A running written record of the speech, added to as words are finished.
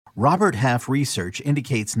Robert Half research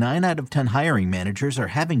indicates 9 out of 10 hiring managers are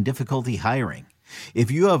having difficulty hiring.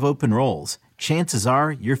 If you have open roles, chances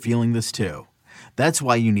are you're feeling this too. That's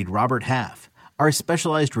why you need Robert Half. Our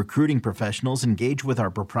specialized recruiting professionals engage with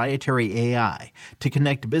our proprietary AI to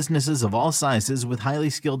connect businesses of all sizes with highly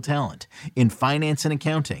skilled talent in finance and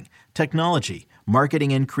accounting, technology,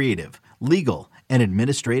 marketing and creative, legal, and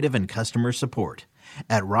administrative and customer support.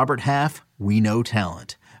 At Robert Half, we know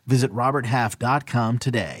talent. Visit roberthalf.com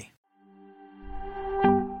today.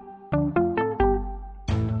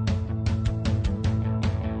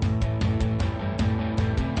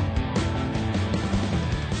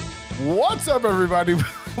 What's up, everybody?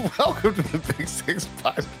 Welcome to the Big Six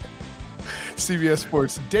Podcast, CBS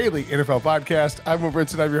Sports Daily NFL Podcast. I'm Will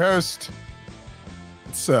Brinson. I'm your host.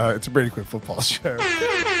 It's a Brady Quinn football show.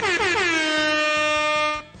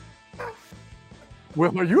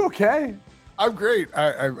 Will, are you okay? I'm great.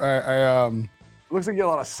 Looks like you get a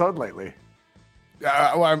lot of sun lately.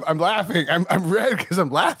 I'm laughing. I'm red because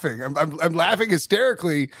I'm laughing. I'm laughing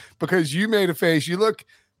hysterically because you made a face. You look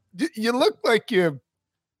like you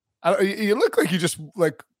look like you just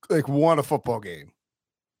like won a football game,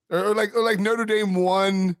 or like Notre Dame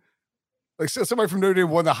won, like somebody from Notre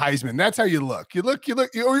Dame won the Heisman. That's how you look. You look, or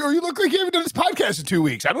you look like you haven't done this podcast in 2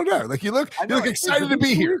 weeks. I don't know. Like you look excited to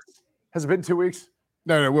be here. Has it been 2 weeks?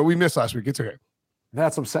 No. Well, we missed last week. It's okay.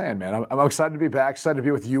 That's what I'm saying, man. I'm excited to be back. Excited to be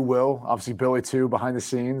with you, Will. Obviously, Billy too, behind the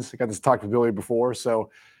scenes. I got to talk with Billy before, so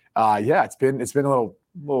yeah, it's been a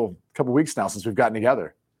little couple weeks now since we've gotten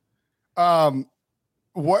together. So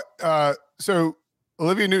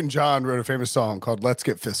Olivia Newton-John wrote a famous song called "Let's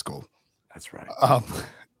Get Fiscal." That's right.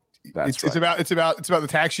 It's about the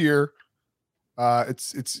tax year.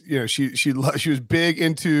 It's she was big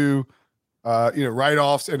into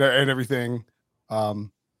write-offs and everything.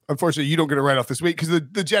 Unfortunately, you don't get a write-off this week because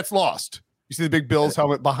the Jets lost. You see the big Bills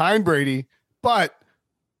helmet behind Brady, but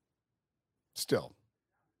still,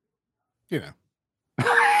 Boom.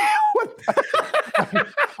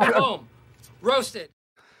 Roasted.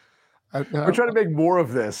 We're trying to make more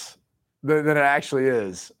of this than it actually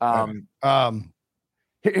is.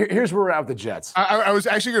 Here's where we're at with the Jets. I was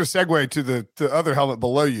actually going to segue to the other helmet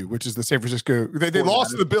below you, which is the San Francisco. They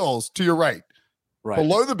lost to the Bills to your right. Right.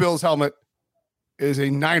 Below the Bills helmet is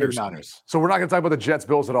a Niners. So we're not going to talk about the Jets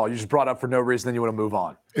Bills at all. You just brought it up for no reason, then you want to move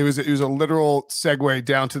on. It was a literal segue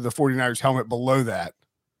down to the 49ers helmet below that.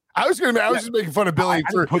 I was just making fun of Billy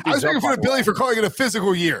for calling it a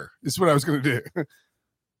physical year. Is what I was going to do. It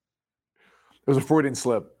was a Freudian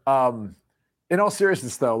slip. In all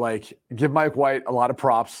seriousness, though, like, give Mike White a lot of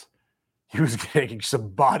props. He was getting some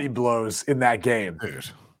body blows in that game.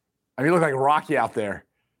 Dude. I mean, he looked like Rocky out there,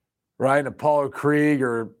 right? And Apollo Creed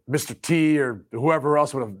or Mr. T or whoever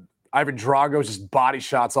else would have. Ivan Drago, just body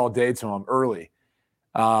shots all day to him early.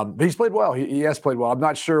 But he's played well. He has played well. I'm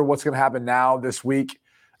not sure what's going to happen now this week.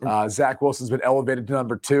 Zach Wilson's been elevated to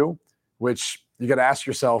number 2, which you got to ask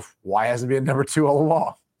yourself, why hasn't he been number 2 all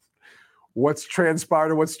along? What's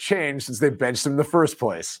transpired or what's changed since they benched him in the first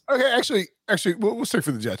place? Okay, actually, we'll stick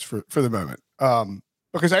for the Jets for the moment.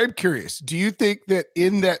 Because I am curious, do you think that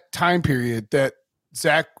in that time period that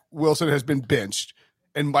Zach Wilson has been benched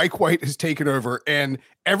and Mike White has taken over and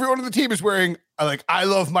everyone on the team is wearing I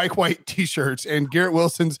love Mike White t-shirts and Garrett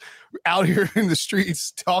Wilson's out here in the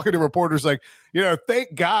streets talking to reporters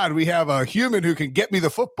thank God we have a human who can get me the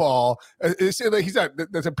football. He's not,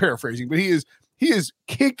 that's a paraphrasing, but he has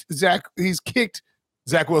kicked Zach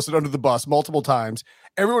Wilson under the bus multiple times.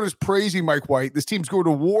 Everyone is praising Mike White. This team's going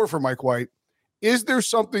to war for Mike White. Is there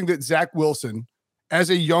something that Zach Wilson, as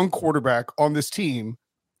a young quarterback on this team,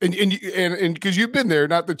 and because you've been there,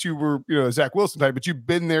 not that you were a Zach Wilson type, but you've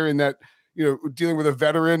been there in that dealing with a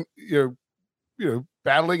veteran,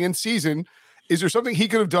 battling in season. Is there something he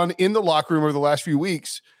could have done in the locker room over the last few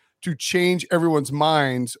weeks to change everyone's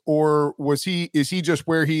minds, or is he just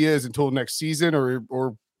where he is until next season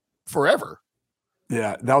or forever?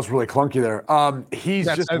 Yeah, that was really clunky there.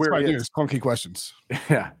 That's where he is. Clunky questions.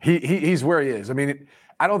 Yeah, he's where he is. I mean,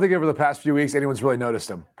 I don't think over the past few weeks anyone's really noticed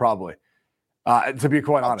him, probably, to be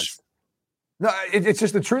quite honest. No, it's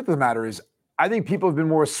just the truth of the matter is I think people have been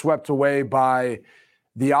more swept away by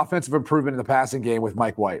the offensive improvement in the passing game with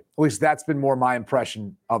Mike White. At least that's been more my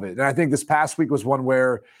impression of it. And I think this past week was one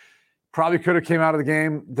where probably could have came out of the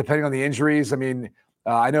game depending on the injuries. I mean,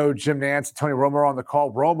 I know Jim Nantz and Tony Romo are on the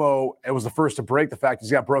call. Romo, it was the first to break the fact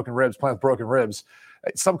he's got broken ribs, playing with broken ribs.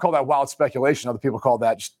 Some call that wild speculation. Other people call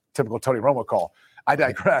that just typical Tony Romo call. I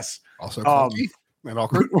digress. Also clunky and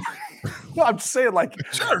awkward. No, I'm just saying, like,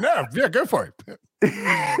 sure, no, yeah, go for it.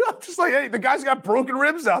 I'm just like, hey, the guy's got broken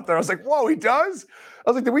ribs out there. I was like, whoa, he does?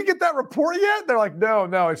 was like, did we get that report yet? They're like, no,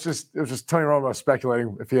 it was just Tony Romo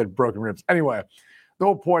speculating if he had broken ribs. Anyway, the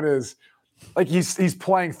whole point is, like, he's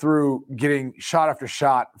playing through getting shot after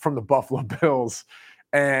shot from the Buffalo Bills.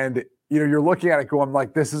 And, you're looking at it going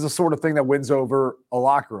like, this is the sort of thing that wins over a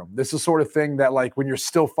locker room. This is the sort of thing that, like, when you're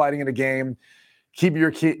still fighting in a game, keep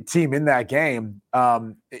your team in that game,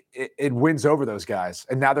 it wins over those guys.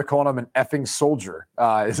 And now they're calling him an effing soldier,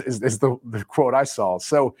 is the quote I saw.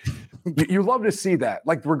 So you love to see that.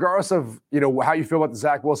 Like, regardless of, how you feel about the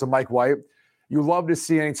Zach Wilson, Mike White, you love to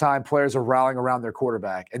see anytime players are rallying around their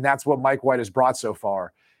quarterback. And that's what Mike White has brought so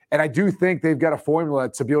far. And I do think they've got a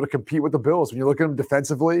formula to be able to compete with the Bills. When you look at them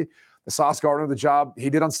defensively, the Sauce Gardner, the job he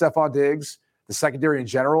did on Stephon Diggs, the secondary in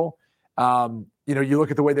general, you look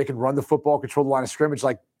at the way they can run the football, control the line of scrimmage.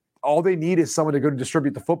 Like, all they need is someone to go to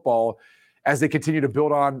distribute the football as they continue to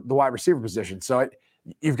build on the wide receiver position. So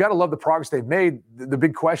you've got to love the progress they've made. The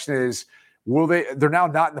big question is, they're now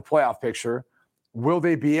not in the playoff picture. Will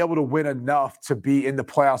they be able to win enough to be in the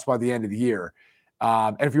playoffs by the end of the year?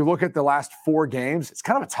 And if you look at the last 4 games, it's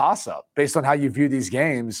kind of a toss-up based on how you view these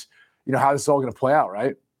games, how this is all going to play out,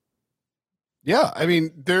 right? Yeah. I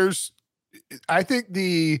mean, I think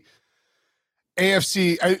the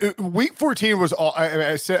AFC week 14 was all.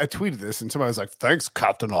 I tweeted this and somebody was like, "Thanks,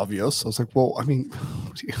 Captain Obvious." I was like, "Well, I mean,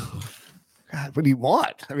 what do you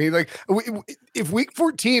want?" I mean, like, if week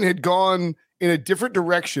 14 had gone in a different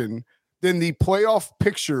direction, then the playoff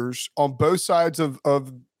pictures on both sides of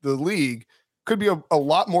the league could be a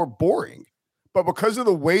lot more boring. But because of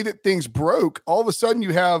the way that things broke, all of a sudden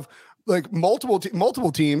you have like multiple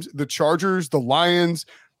teams: the Chargers, the Lions.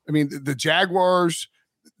 I mean, the Jaguars.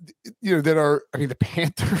 The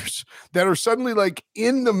Panthers that are suddenly like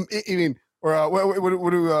in the. I mean, or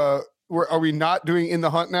are we not doing in the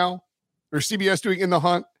hunt now, or CBS doing in the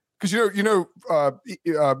hunt? Because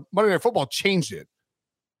Monday Night Football changed it.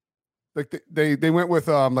 Like they went with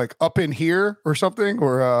like up in here or something,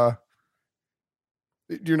 or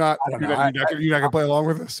you're not gonna play along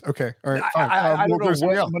with this. Okay, all right. Fine. I don't know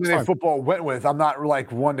what Monday Night Football went with. I'm not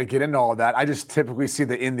like one to get into all of that. I just typically see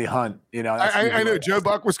the in the hunt. I know Joe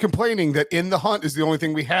Buck was complaining that in the hunt is the only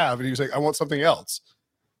thing we have, and he was like, I want something else.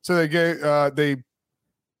 So you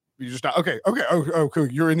just not okay. Oh, cool.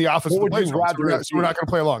 You're in the office. What would you rather? So we're not going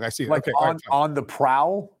to play along. I see. Like okay, on the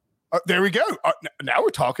prowl. There we go. Now we're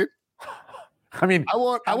talking. I mean, I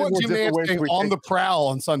want Jim Nantz saying on the prowl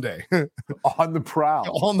on Sunday. On the prowl.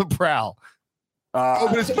 On the prowl.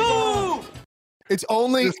 But it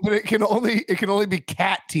can only be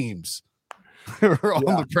cat teams who are on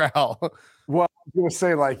the prowl. Well, I'm gonna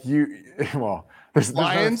say there's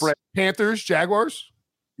Lions, Panthers, Jaguars.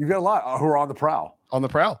 You've got a lot who are on the prowl. On the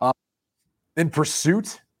prowl. In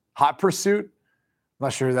pursuit, hot pursuit. I'm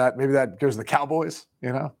not sure that maybe that goes to the Cowboys,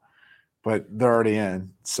 but they're already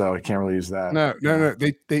in, so I can't really use that. No.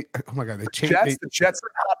 They oh my God, they changed. The Jets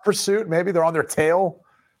are hot pursuit. Maybe they're on their tail.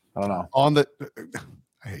 I don't know.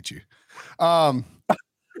 I hate you. Trying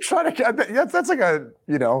to. That's like a.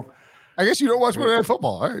 I guess you don't watch Monday Night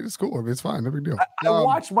Football. All right, it's cool. I mean, it's fine. No big deal. I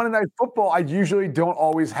watch Monday Night Football. I usually don't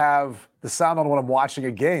always have the sound on when I'm watching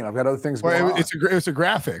a game. I've got other things going on. It's a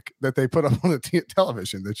graphic that they put up on the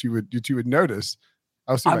television that you would notice.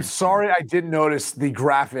 I'm sorry I didn't notice the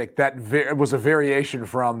graphic that was a variation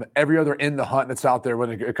from every other in the hunt that's out there when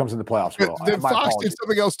it comes in the playoffs. Then Fox did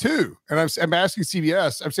something else too, and I'm asking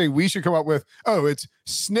CBS. I'm saying we should come up with it's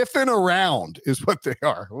sniffing around is what they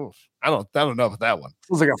are. Oof. I don't know about that one. It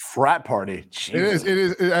was like a frat party. Jeez. It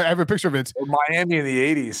is. I have a picture of it. Miami in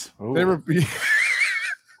the 80s. They were.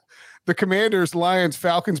 The Commanders, Lions,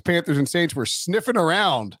 Falcons, Panthers, and Saints were sniffing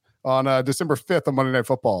around on December 5th on Monday Night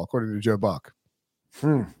Football, according to Joe Buck. I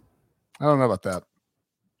don't know about that.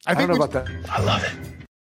 I love it.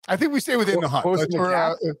 I think we stay within the hunt. Closing the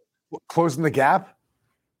gap? Closing the gap?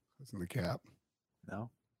 Closing the gap. No.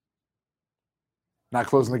 Not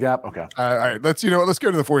closing the gap? Okay. All right. Let's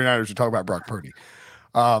go to the 49ers and talk about Brock Purdy.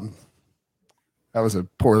 That was a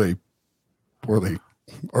poorly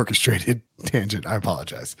orchestrated tangent. I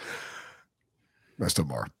apologize. Most of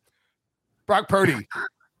them are. Brock Purdy.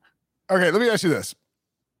 Okay, let me ask you this.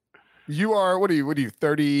 You are, what are you,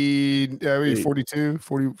 30, 42,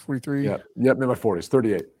 40, 43? Yep, in my 40s,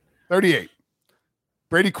 38. 38.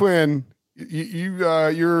 Brady Quinn,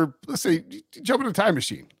 you're, let's say, you jump in a time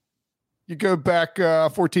machine. You go back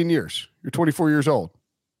 14 years. You're 24 years old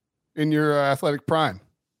in your athletic prime.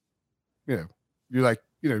 You're like,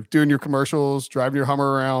 doing your commercials, driving your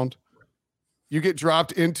Hummer around. You get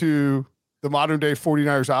dropped into the modern day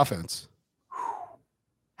 49ers offense.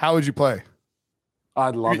 How would you play?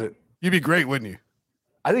 I'd love it. You'd be great, wouldn't you?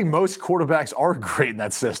 I think most quarterbacks are great in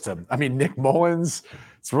that system. I mean, Nick Mullins,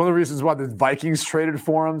 it's one of the reasons why the Vikings traded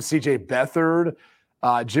for him. C.J. Beathard,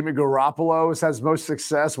 Jimmy Garoppolo has most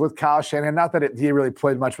success with Kyle Shanahan. Not that he really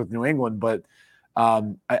played much with New England, but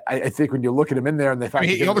I think when you look at him in there and they find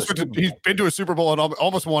he's been to a Super Bowl and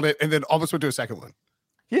almost won it, and then almost went to a second one.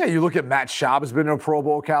 Yeah, you look at Matt Schaub has been in a Pro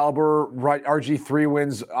Bowl caliber, right? RG3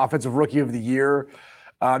 wins Offensive Rookie of the Year.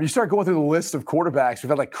 You start going through the list of quarterbacks who've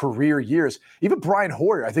had like career years. Even Brian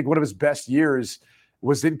Hoyer, I think one of his best years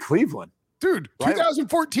was in Cleveland. Dude, right?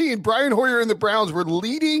 2014, Brian Hoyer and the Browns were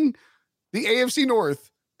leading the AFC North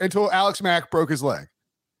until Alex Mack broke his leg.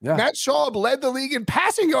 Yeah. Matt Schaub led the league in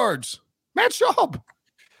passing yards. Matt Schaub.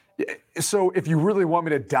 So if you really want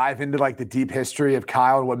me to dive into like the deep history of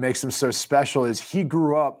Kyle and what makes him so special is he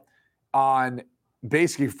grew up on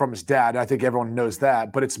basically from his dad. I think everyone knows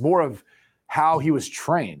that, but it's more of how he was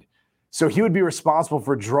trained. So he would be responsible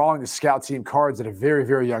for drawing the scout team cards at a very,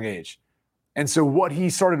 very young age. And so what he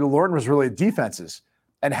started to learn was really defenses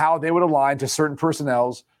and how they would align to certain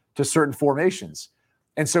personnels, to certain formations.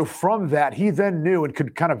 And so from that, he then knew and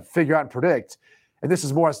could kind of figure out and predict, and this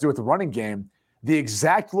is more has to do with the running game, the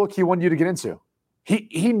exact look he wanted you to get into.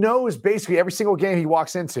 He knows basically every single game he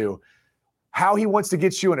walks into how he wants to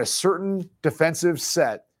get you in a certain defensive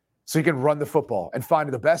set so he can run the football and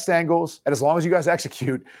find the best angles. And as long as you guys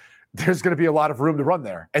execute, there's going to be a lot of room to run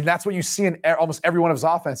there. And that's what you see in almost every one of his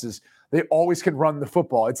offenses. They always can run the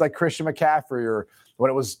football. It's like Christian McCaffrey or when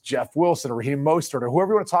it was Jeff Wilson or Raheem Mostert or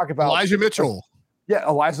whoever you want to talk about. Elijah Mitchell. Yeah,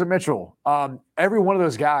 Elijah Mitchell. Every one of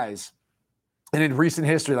those guys, and in recent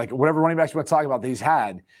history, like whatever running backs you want to talk about that he's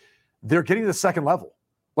had, they're getting to the second level.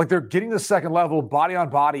 Like they're getting to the second level, body on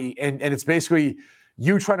body, and it's basically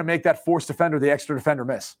you trying to make that force defender, the extra defender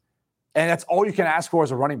miss. And that's all you can ask for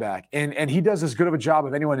as a running back. And he does as good of a job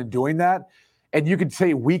of anyone in doing that. And you could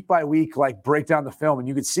say week by week, like break down the film and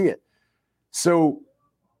you could see it. So,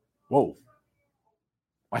 whoa.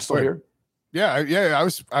 Am I still here? Yeah.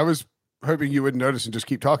 I was hoping you wouldn't notice and just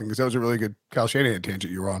keep talking because that was a really good Kyle Shanahan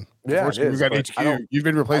tangent you were on. Yeah, we got HQ. You've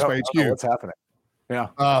been replaced by HQ. I don't know what's happening? Yeah.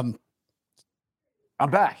 I'm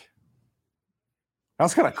back.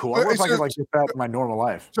 That's kind of cool. I wish I could like get that in my normal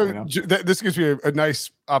life. So this gives me a nice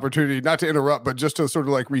opportunity, not to interrupt, but just to sort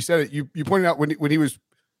of like reset it. You pointed out when he was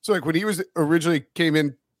originally came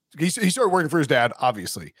in, he started working for his dad,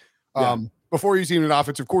 obviously. Before he was even an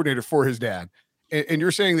offensive coordinator for his dad. And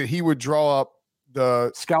you're saying that he would draw up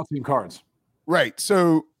the scout team cards. Right.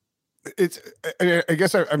 So it's, I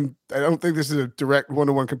guess I don't think this is a direct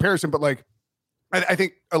one-to-one comparison, but like, I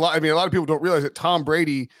think a lot of people don't realize that Tom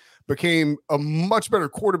Brady became a much better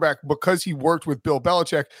quarterback because he worked with Bill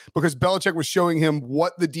Belichick, because Belichick was showing him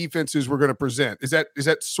what the defenses were going to present. Is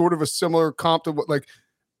that sort of a similar comp to what, like,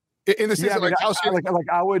 in the sense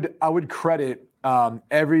I would credit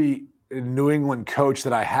every New England coach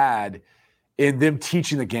that I had in them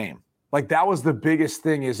teaching the game. Like that was the biggest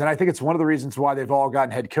thing and I think it's one of the reasons why they've all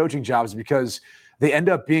gotten head coaching jobs because they end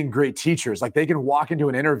up being great teachers. Like they can walk into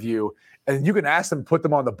an interview and you can ask them, put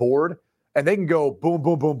them on the board and they can go boom,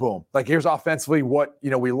 boom, boom, boom. Like here's offensively what,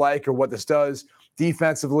 we like or what this does.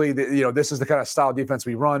 Defensively, this is the kind of style of defense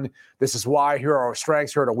we run. This is why. Here are our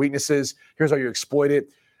strengths. Here are our weaknesses. Here's how you exploit it.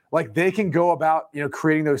 Like they can go about,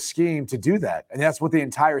 creating those schemes to do that. And that's what the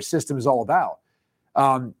entire system is all about.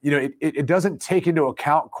 It doesn't take into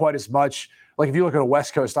account quite as much. Like if you look at a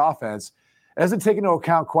West Coast offense, it doesn't take into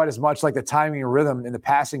account quite as much like the timing and rhythm in the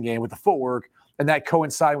passing game with the footwork and that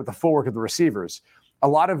coinciding with the footwork of the receivers. A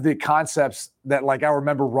lot of the concepts that like I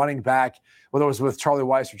remember running back, whether it was with Charlie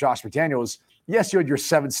Weiss or Josh McDaniels, yes, you had your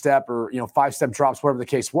 7-step or 5-step drops, whatever the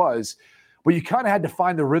case was, but you kind of had to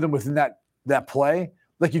find the rhythm within that play.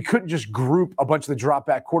 Like you couldn't just group a bunch of the drop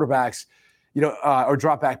back quarterbacks, or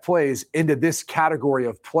drop back plays into this category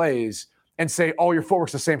of plays and say, oh, your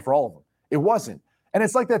footwork's the same for all of them. It wasn't. And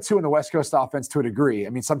it's like that too in the West Coast offense to a degree. I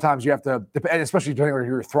mean, sometimes you have to, and especially depending on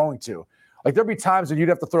who you're throwing to. Like there'd be times when you'd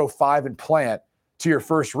have to throw 5 and plant to your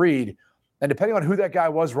first read. And depending on who that guy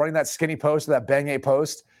was running that skinny post or that bang A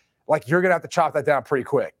post, like you're going to have to chop that down pretty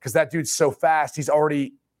quick because that dude's so fast. He's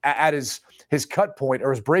already at his cut point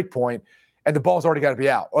or his break point, and the ball's already got to be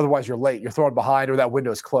out. Otherwise, you're late. You're throwing behind or that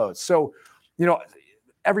window's closed. So,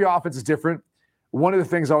 every offense is different. One of the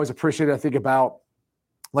things I always appreciated, I think, about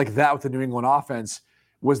like that with the New England offense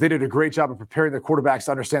was they did a great job of preparing their quarterbacks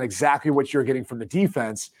to understand exactly what you're getting from the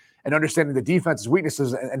defense and understanding the defense's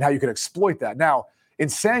weaknesses and how you can exploit that. Now, in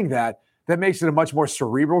saying that makes it a much more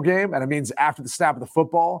cerebral game, and it means after the snap of the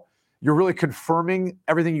football, you're really confirming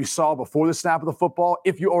everything you saw before the snap of the football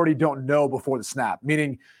if you already don't know before the snap,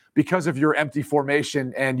 meaning because of your empty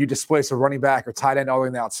formation and you displace a running back or tight end all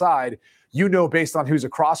on the outside, you know, based on who's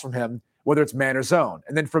across from him, whether it's man or zone.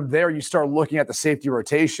 And then from there, you start looking at the safety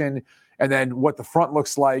rotation and then what the front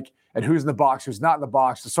looks like and who's in the box, who's not in the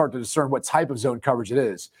box to start to discern what type of zone coverage it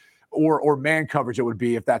is or man coverage it would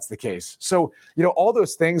be if that's the case. So, you know, all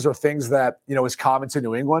those things are things that, you know, is common to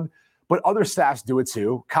New England, but other staffs do it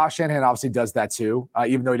too. Kyle Shanahan obviously does that too,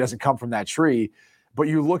 even though he doesn't come from that tree. But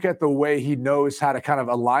you look at the way he knows how to kind of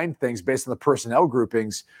align things based on the personnel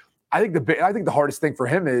groupings. I think the hardest thing for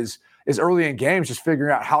him is early in games just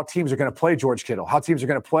figuring out how teams are going to play George Kittle, how teams are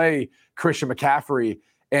going to play Christian McCaffrey,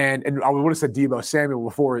 and I would have said Deebo Samuel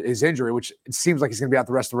before his injury, which it seems like he's going to be out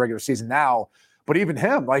the rest of the regular season now. But even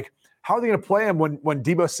him, like, how are they going to play him when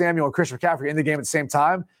Deebo Samuel and Christian McCaffrey are in the game at the same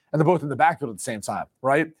time and they're both in the backfield at the same time,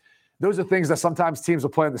 right? Those are things that sometimes teams will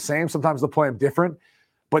play them the same, sometimes they'll play them different.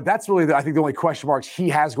 But that's really, I think, the only question marks he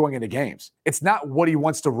has going into games. It's not what he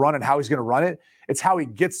wants to run and how he's going to run it. It's how he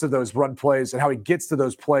gets to those run plays and how he gets to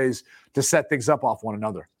those plays to set things up off one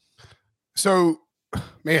another. So,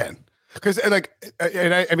 man, because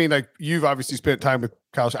I mean, like, you've obviously spent time with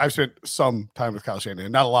Kyle. I've spent some time with Kyle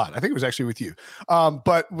Shanahan, not a lot. I think it was actually with you.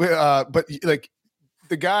 But like,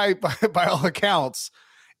 the guy, by all accounts,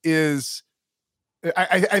 is.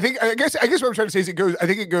 I guess what I'm trying to say is it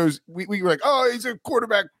goes. We were like, oh, he's a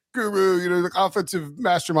quarterback guru, you know, like offensive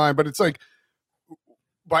mastermind. But it's like,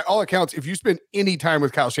 by all accounts, if you spend any time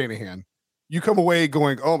with Kyle Shanahan, you come away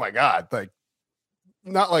going, oh my God, like,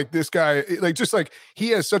 not like this guy, like, just like he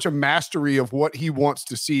has such a mastery of what he wants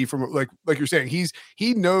to see from, like you're saying,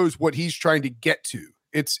 he knows what he's trying to get to.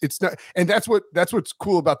 It's not, and that's what's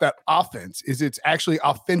cool about that offense is it's actually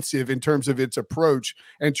offensive in terms of its approach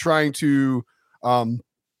and trying to.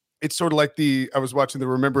 It's sort of like I was watching the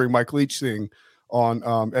Remembering Mike Leach thing on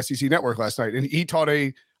SEC Network last night, and he taught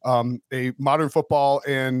a modern football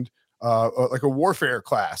and like a warfare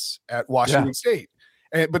class at Washington State.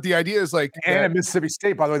 But the idea is like, and at Mississippi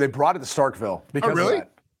State, by the way, they brought it to Starkville because really? of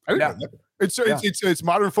that. I didn't know that. It's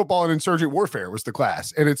modern football and insurgent warfare was the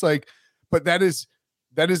class, and it's like, but that is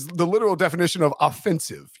the literal definition of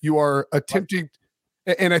offensive. You are attempting.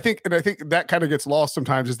 And I think that kind of gets lost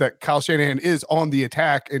sometimes is that Kyle Shanahan is on the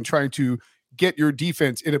attack and trying to get your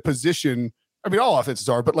defense in a position. I mean, all offenses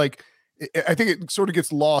are, but like, I think it sort of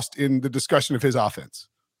gets lost in the discussion of his offense.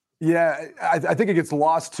 Yeah, I think it gets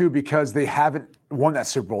lost too because they haven't won that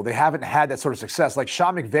Super Bowl. They haven't had that sort of success. Like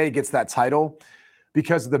Sean McVay gets that title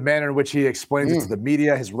because of the manner in which he explains it to the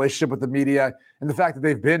media, his relationship with the media, and the fact that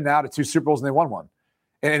they've been now to 2 Super Bowls and they won one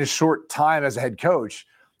in a short time as a head coach.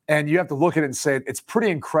 And you have to look at it and say, it's pretty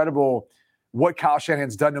incredible what Kyle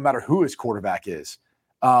Shanahan's done, no matter who his quarterback is.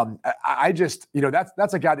 I just, you know,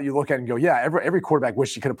 that's a guy that you look at and go, yeah, every quarterback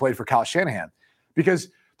wished he could have played for Kyle Shanahan. Because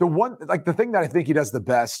the thing that I think he does the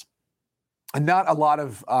best, and not a lot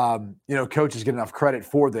of, coaches get enough credit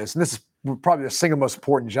for this, and this is probably the single most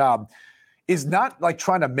important job, is not like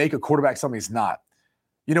trying to make a quarterback something he's not.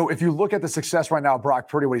 You know, if you look at the success right now of Brock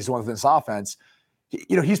Purdy, what he's doing with this offense,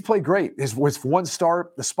 he's played great. His one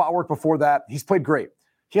start, the spot work before that, he's played great.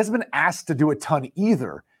 He hasn't been asked to do a ton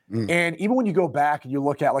either. And even when you go back and you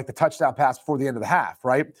look at like the touchdown pass before the end of the half,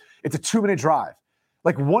 right? It's a 2-minute drive.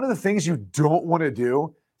 Like one of the things you don't want to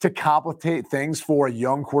do to complicate things for a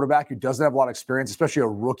young quarterback who doesn't have a lot of experience, especially a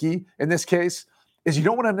rookie in this case, is you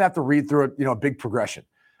don't want him to have to read through a big progression.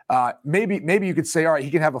 Maybe you could say, all right,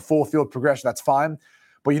 he can have a full field progression. That's fine.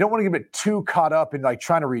 But you don't want to get too caught up in like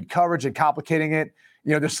trying to read coverage and complicating it.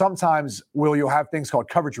 You know, there's sometimes you'll have things called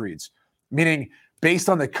coverage reads, meaning based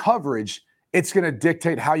on the coverage, it's going to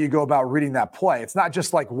dictate how you go about reading that play. It's not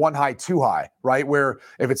just like 1 high, 2 high, right? Where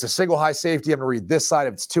if it's a single high safety, I'm going to read this side.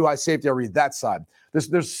 If it's 2 high safety, I'll read that side.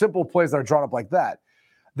 There's simple plays that are drawn up like that.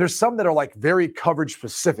 There's some that are like very coverage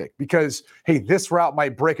specific because, hey, this route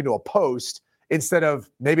might break into a post instead of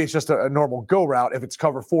maybe it's just a normal go route if it's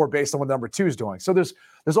cover 4 based on what number 2 is doing. So there's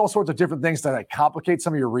all sorts of different things that complicate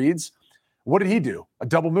some of your reads. What did he do? A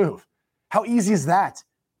double move. How easy is that?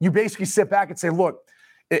 You basically sit back and say, look,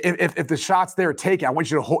 if the shot's there taken, I want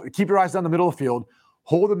you to keep your eyes down the middle of the field,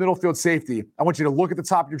 hold the middle field safety. I want you to look at the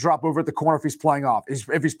top of your drop over at the corner if he's playing off.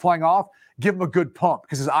 If he's playing off, give him a good pump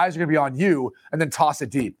because his eyes are going to be on you and then toss it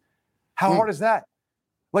deep. How hard is that?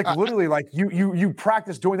 Like literally, like you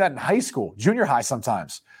practice doing that in high school, junior high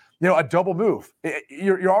sometimes. You know, a double move.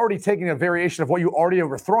 You're already taking a variation of what you already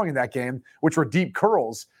were throwing in that game, which were deep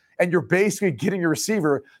curls, and you're basically getting your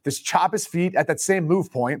receiver to chop his feet at that same move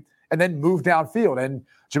point and then move downfield. And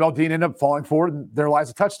Jamel Dean ended up falling forward, and there lies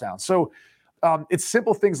a touchdown. So it's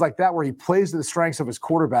simple things like that where he plays to the strengths of his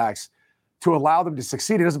quarterbacks to allow them to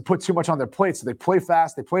succeed. He doesn't put too much on their plate, so they play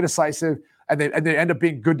fast, they play decisive, and they end up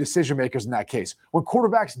being good decision makers in that case. When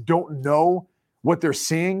quarterbacks don't know what they're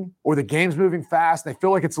seeing or the game's moving fast, and they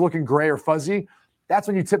feel like it's looking gray or fuzzy, that's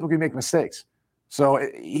when you typically make mistakes. So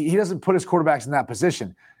he doesn't put his quarterbacks in that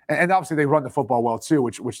position. And obviously they run the football well too,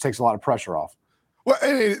 which takes a lot of pressure off. Well,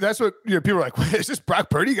 that's what people are like. Is this Brock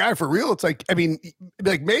Purdy guy for real? It's like, I mean,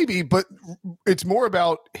 like maybe, but it's more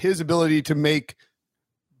about his ability to make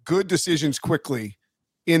good decisions quickly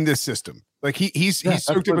in this system. Like he's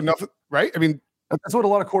soaked up enough, right? I mean, that's what a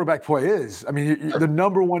lot of quarterback play is. I mean, the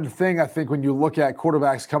number one thing I think when you look at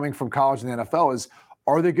quarterbacks coming from college and the NFL is,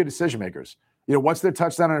 are they good decision makers? What's their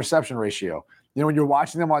touchdown interception ratio? When you're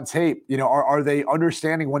watching them on tape, are they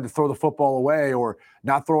understanding when to throw the football away or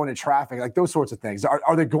not throwing in traffic, like those sorts of things?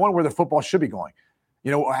 Are they going where the football should be going?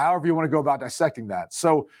 However you want to go about dissecting that.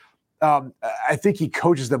 So I think he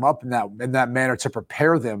coaches them up in that manner to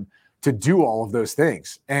prepare them to do all of those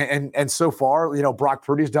things. And so far, Brock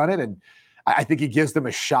Purdy's done it, and I think he gives them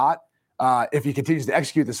a shot if he continues to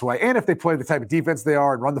execute this way. And if they play the type of defense they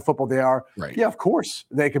are and run the football they are, right. Yeah, of course,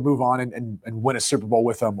 they could move on and win a Super Bowl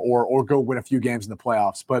with them or go win a few games in the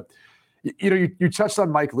playoffs. But, you touched on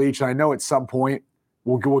Mike Leach, and I know at some point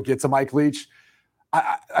we'll get to Mike Leach.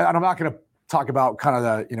 I'm not going to talk about kind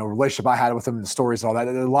of the relationship I had with him and the stories and all that.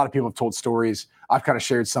 A lot of people have told stories. I've kind of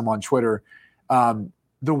shared some on Twitter.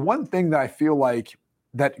 The one thing that I feel like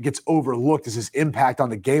that gets overlooked is his impact on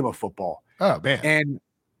the game of football. Oh, man. And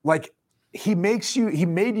like he made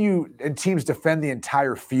you and teams defend the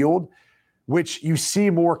entire field, which you see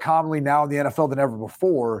more commonly now in the NFL than ever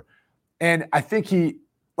before. And I think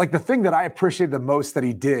the thing that I appreciated the most that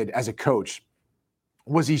he did as a coach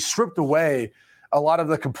was he stripped away a lot of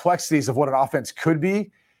the complexities of what an offense could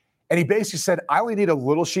be. And he basically said, I only need a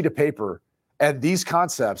little sheet of paper and these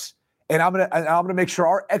concepts, and I'm gonna make sure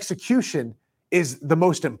our execution is the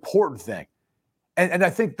most important thing. And I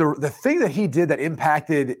think the thing that he did that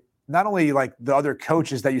impacted not only like the other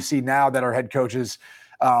coaches that you see now that are head coaches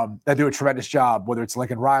that do a tremendous job, whether it's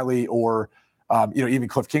Lincoln Riley or even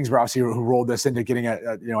Cliff Kingsbury, obviously, who rolled this into getting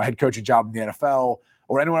a head coaching job in the NFL,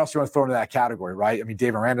 or anyone else you want to throw into that category, right? I mean,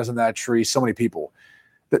 Dave Miranda's in that tree, so many people.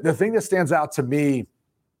 The thing that stands out to me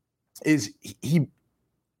is he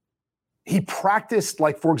practiced,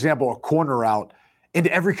 like, for example, a corner route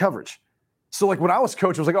into every coverage. So, like, when I was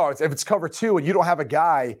coach, I was like, oh, if it's cover two and you don't have a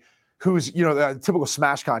guy who's, the typical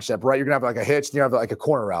smash concept, right? You're going to have like a hitch and you have like a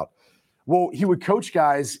corner route. Well, he would coach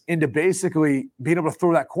guys into basically being able to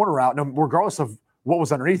throw that corner route, regardless of what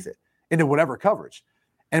was underneath it, into whatever coverage.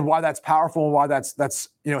 And why that's powerful and why that's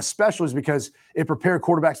special is because it prepared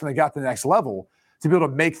quarterbacks when they got to the next level to be able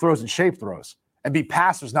to make throws and shape throws and be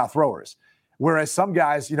passers, not throwers. Whereas some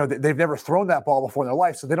guys, they've never thrown that ball before in their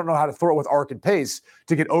life, so they don't know how to throw it with arc and pace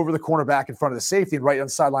to get over the cornerback in front of the safety and right on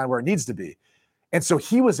the sideline where it needs to be. And so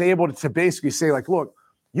he was able to basically say, like, look,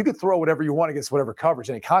 you can throw whatever you want against whatever coverage,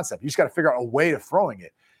 any concept. You just got to figure out a way of throwing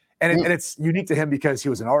it. And it's unique to him because he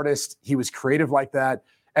was an artist. He was creative like that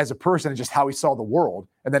as a person, and just how he saw the world,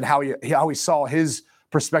 and then how he saw his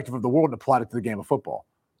perspective of the world and applied it to the game of football.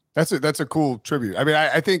 That's a cool tribute. I mean,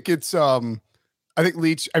 I think it's I think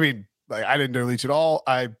Leach. I mean, like, I didn't know Leach at all.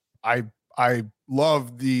 I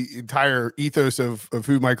love the entire ethos of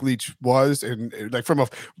who Mike Leach was, and like from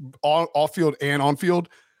off field and on field.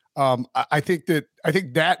 I think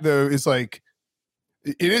that though is like,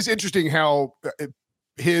 it is interesting how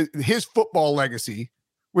his football legacy,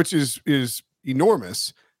 which is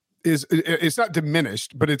enormous, it's not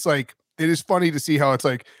diminished, but it's like, it is funny to see how it's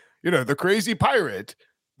like, the crazy pirate,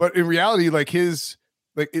 but in reality, like his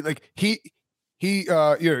he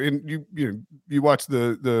and you watch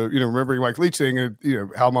the remembering Mike Leach thing, and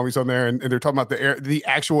Hal Mummy's on there, and they're talking about the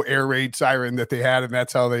actual air raid siren that they had, and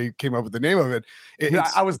that's how they came up with the name of it.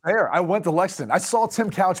 I was there. I went to Lexington. I saw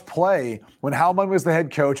Tim Couch play when Hal Mummy was the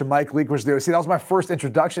head coach and Mike Leach was there. See, that was my first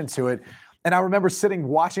introduction to it, and I remember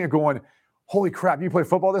watching it, going, "Holy crap! You play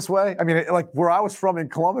football this way?" I mean, like where I was from in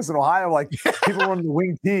Columbus, in Ohio, like people running the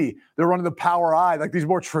wing T, they're running the power I, like these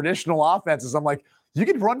more traditional offenses. I'm like, you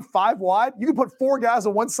could run 5 wide. You could put 4 guys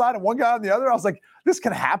on one side and 1 guy on the other. I was like, this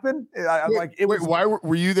can happen. Why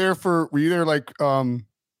were you there like?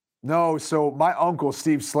 No. So my uncle,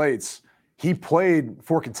 Steve Slates, he played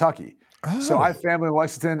for Kentucky. Oh. So I have family in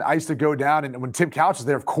Lexington. I used to go down, and when Tim Couch was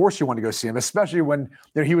there, of course you want to go see him, especially when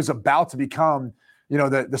he was about to become,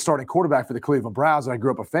 the starting quarterback for the Cleveland Browns, and I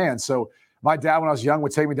grew up a fan. So my dad, when I was young,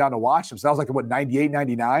 would take me down to watch him. So that was like, 98,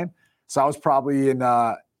 99? So I was probably in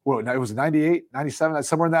it was 98, 97,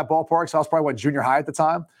 somewhere in that ballpark. So I was probably junior high at the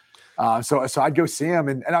time. So I'd go see him,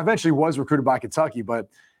 and I eventually was recruited by Kentucky, but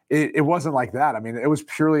it wasn't like that. I mean, it was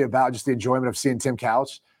purely about just the enjoyment of seeing Tim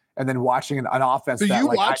Couch and then watching an offense. So you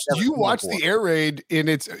watched the air raid in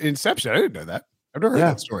its inception. I didn't know that. I've never heard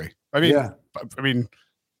that story. I mean,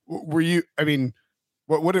 were you? I mean,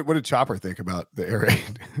 what did Chopper think about the air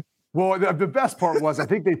raid? Well, the best part was I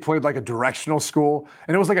think they played like a directional school,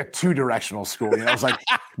 and it was like a 2-directional school. It was like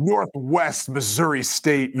Northwest Missouri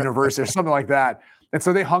State University or something like that. And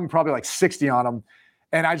so they hung probably like 60 on them.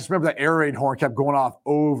 And I just remember the air raid horn kept going off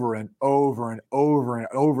over and over and over and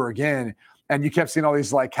over again. And you kept seeing all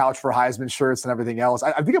these like Couch for Heisman shirts and everything else.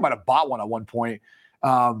 I think I might have bought one at one point.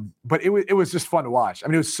 But it was just fun to watch. I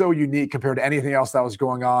mean, it was so unique compared to anything else that was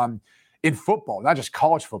going on in football, not just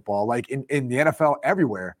college football, like in the NFL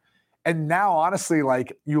everywhere. And now, honestly,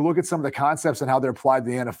 like you look at some of the concepts and how they're applied to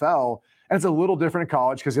the NFL, and it's a little different in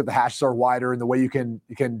college because the hashes are wider and the way you can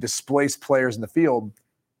displace players in the field.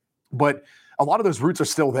 But a lot of those roots are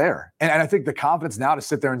still there. And I think the confidence now to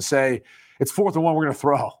sit there and say, it's 4th and 1, we're going to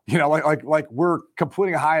throw. Like we're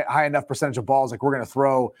completing a high enough percentage of balls, like we're going to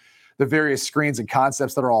throw the various screens and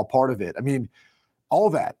concepts that are all part of it. I mean, all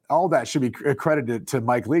that should be credited to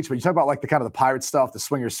Mike Leach. But you talk about like the kind of the pirate stuff, the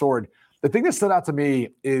swing your sword. The thing that stood out to me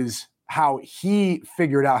is how he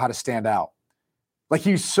figured out how to stand out. Like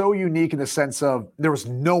he's so unique in the sense of there was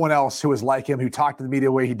no one else who was like him, who talked to the media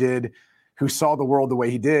the way he did, who saw the world the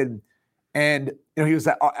way he did. And he was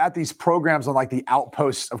at these programs on like the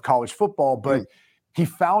outposts of college football, but he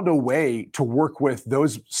found a way to work with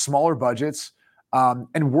those smaller budgets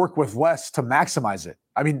and work with less to maximize it.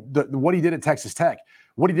 I mean, what he did at Texas Tech,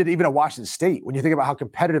 what he did even at Washington State, when you think about how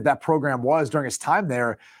competitive that program was during his time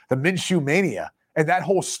there, the Minshew mania, and that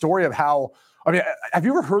whole story of how, I mean, have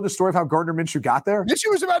you ever heard the story of how Gardner Minshew got there?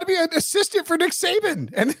 Minshew was about to be an assistant for Nick Saban,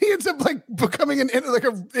 and he ends up like becoming an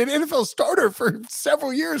NFL starter for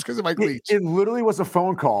several years because of Mike Leach. It literally was a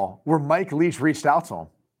phone call where Mike Leach reached out to him,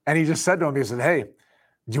 and he just said to him, he said, "Hey,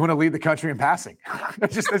 do you want to lead the country in passing?"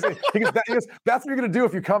 He goes, "That's what you're going to do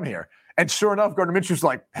if you come here." And sure enough, Gardner Minshew's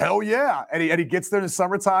like, "Hell yeah!" And he gets there in the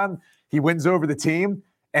summertime. He wins over the team,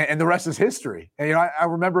 and the rest is history. And I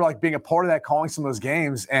remember like being a part of that, calling some of those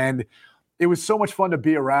games, and it was so much fun to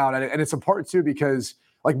be around. And it's a part too because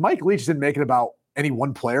like Mike Leach didn't make it about any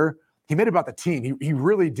one player; he made it about the team. He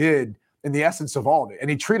really did in the essence of all of it, and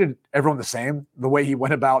he treated everyone the same. The way he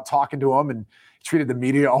went about talking to them, and treated the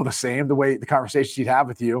media all the same. The way the conversations he'd have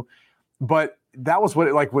with you, but that was what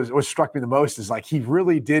it like was struck me the most is like he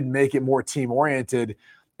really did make it more team oriented,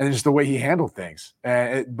 and just the way he handled things.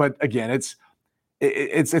 But again, it's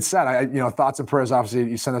sad. Thoughts and prayers. Obviously,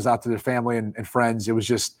 you send those out to their family and friends. It was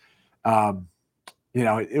just,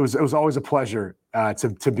 it was always a pleasure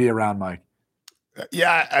to be around Mike.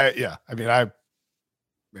 Yeah. I mean,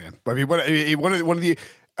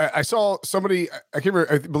 I saw somebody. I can't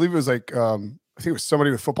remember. I believe it was like. I think it was somebody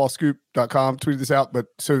with footballscoop.com tweeted this out, but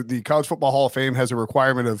so the College Football Hall of Fame has a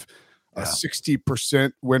requirement of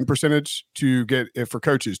 60% win percentage to get for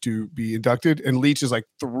coaches to be inducted, and Leach is like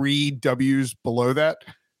 3 W's below that.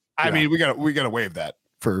 I mean, we got to waive that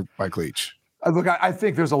for Mike Leach. Look, I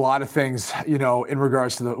think there's a lot of things, in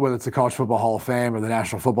regards to whether it's the College Football Hall of Fame or the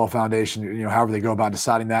National Football Foundation, however they go about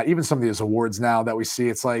deciding that. Even some of these awards now that we see,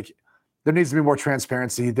 it's like there needs to be more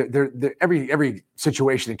transparency. Every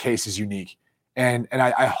situation and case is unique. And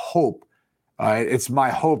I hope, it's my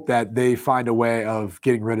hope that they find a way of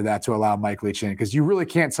getting rid of that to allow Mike Leach in, because you really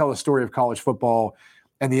can't tell the story of college football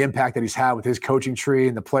and the impact that he's had with his coaching tree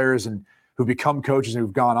and the players and who've become coaches and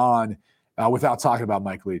who've gone on without talking about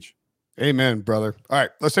Mike Leach. Amen, brother. All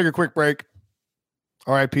right, let's take a quick break.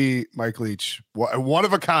 R.I.P. Mike Leach, one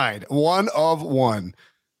of a kind, one of one.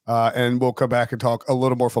 And we'll come back and talk a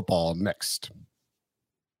little more football next.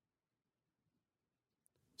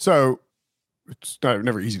 So, it's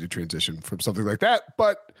never easy to transition from something like that,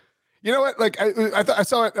 but you know what? Like I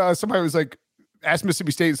saw it. Somebody was like, asked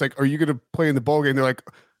Mississippi State, "It's like, are you going to play in the bowl game?" They're like,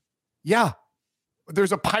 "Yeah,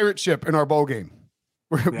 there's a pirate ship in our bowl game."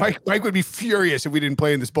 Yeah. Mike would be furious if we didn't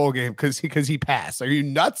play in this bowl game because he passed. Are you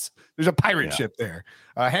nuts? There's a pirate ship there.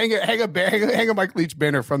 Hang a Mike Leach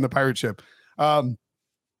banner from the pirate ship.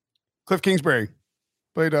 Cliff Kingsbury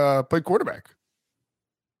played quarterback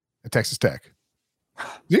at Texas Tech.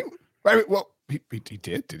 He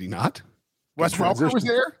did he not? Wes Welker was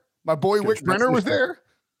there. My boy Wick Brenner was there.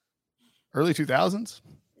 Early 2000s.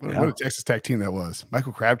 What a Texas Tech team that was.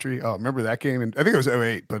 Michael Crabtree. Oh, remember that game? And I think it was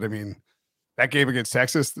 2008, but I mean, that game against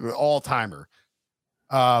Texas, the all-timer.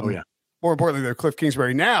 More importantly, though, Cliff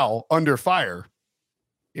Kingsbury now under fire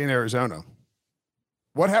in Arizona.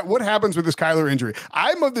 What happens with this Kyler injury?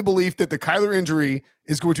 I'm of the belief that the Kyler injury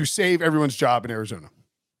is going to save everyone's job in Arizona.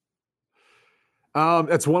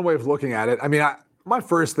 That's one way of looking at it. I mean, my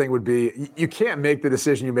first thing would be you can't make the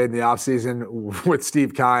decision you made in the offseason with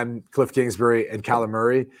Steve Keim, Cliff Kingsbury, and Kyler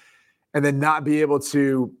Murray, and then not be able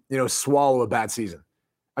to, swallow a bad season.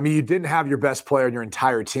 I mean, you didn't have your best player in your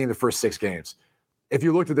entire team the first 6 games. If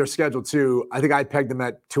you looked at their schedule too, I think I pegged them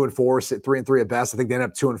at 2-4, 3-3 at best. I think they ended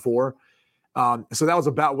up 2-4. So that was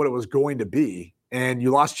about what it was going to be. And you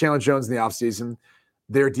lost Chandler Jones in the offseason.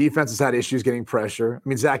 Their defense has had issues getting pressure. I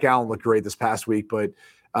mean, Zach Allen looked great this past week, but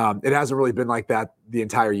it hasn't really been like that the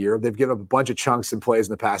entire year. They've given up a bunch of chunks and plays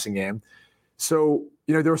in the passing game. So,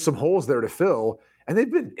 there were some holes there to fill, and they've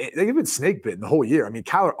been snake bitten the whole year. I mean,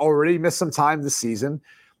 Kyler already missed some time this season.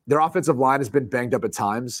 Their offensive line has been banged up at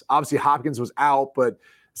times. Obviously, Hopkins was out, but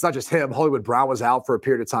it's not just him. Hollywood Brown was out for a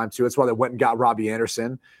period of time too. That's why they went and got Robbie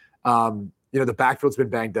Anderson. The backfield's been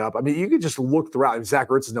banged up. I mean, you can just look throughout. Zach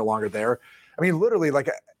Ertz is no longer there. I mean, literally, like,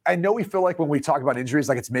 I know we feel like when we talk about injuries,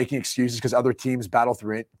 like it's making excuses because other teams battle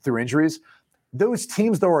through injuries. Those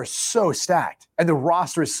teams, though, are so stacked, and the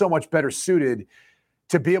roster is so much better suited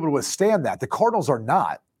to be able to withstand that. The Cardinals are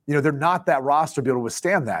not. They're not that roster to be able to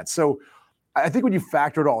withstand that. So I think when you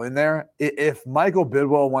factor it all in there, if Michael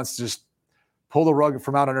Bidwell wants to just pull the rug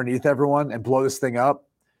from out underneath everyone and blow this thing up,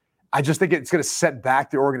 I just think it's going to set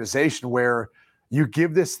back the organization where you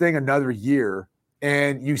give this thing another year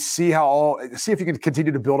and you see if you can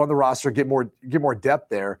continue to build on the roster, get more depth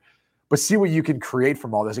there, but see what you can create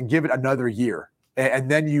from all this and give it another year.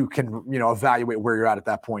 And then you can, evaluate where you're at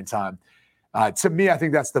that point in time. To me, I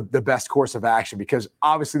think that's the best course of action because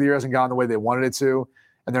obviously the year hasn't gone the way they wanted it to,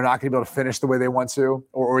 and they're not going to be able to finish the way they want to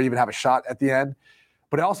or even have a shot at the end.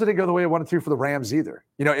 But it also didn't go the way it wanted to for the Rams either.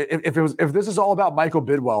 If this is all about Michael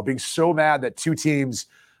Bidwell being so mad that 2 teams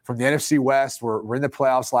from the NFC West were in the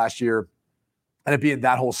playoffs last year, and it being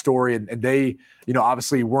that whole story, and they,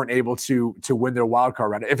 obviously weren't able to win their wild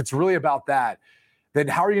card round. If it's really about that, then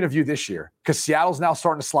how are you going to view this year? Because Seattle's now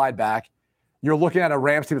starting to slide back. You're looking at a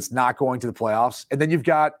Rams team that's not going to the playoffs, and then you've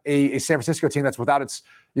got a San Francisco team that's without its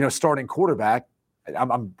starting quarterback.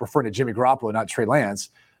 I'm referring to Jimmy Garoppolo, not Trey Lance.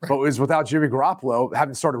 But it was without Jimmy Garoppolo,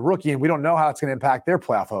 having started rookie, and we don't know how it's going to impact their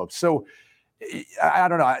playoff hopes. So I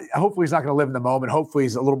don't know. Hopefully he's not going to live in the moment. Hopefully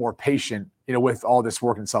he's a little more patient, with all this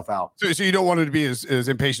working itself out. So you don't want him to be as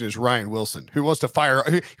impatient as Ryan Wilson, who wants to fire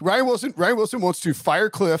Ryan Wilson. Ryan Wilson wants to fire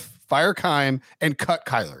Cliff, fire Keim, and cut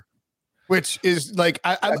Kyler, which is like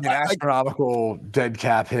astronomical dead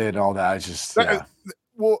cap hit and all that. It's just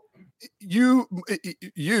well. You,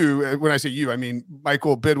 when I say you, I mean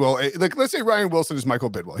Michael Bidwell. Like, let's say Ryan Wilson is Michael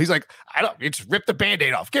Bidwell. He's like, just rip the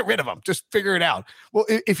Band-Aid off, get rid of him, just figure it out. Well,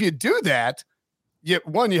 if you do that, you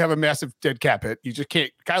have a massive dead cap hit. You just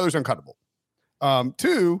can't. Kyler's uncuttable.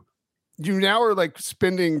 2, you now are like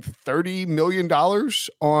spending $30 million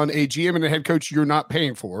on a GM and a head coach you're not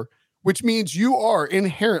paying for, which means you are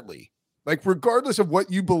inherently, like, regardless of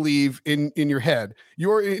what you believe in your head,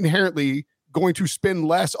 you're inherently going to spend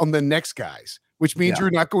less on the next guys, which means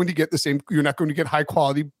you're not going to get you're not going to get high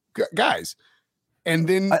quality guys. And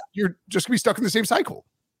then you're just gonna be stuck in the same cycle.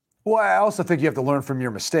 Well, I also think you have to learn from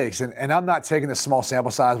your mistakes. And I'm not taking the small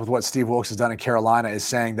sample size with what Steve Wilkes has done in Carolina is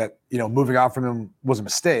saying that, moving on from him was a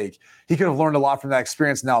mistake. He could have learned a lot from that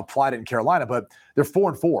experience and now applied it in Carolina, but they're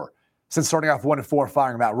 4-4 since starting off 1-4 and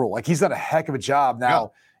firing Matt Rule. Like, he's done a heck of a job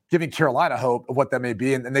now giving Carolina hope of what that may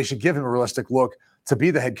be. And they should give him a realistic look to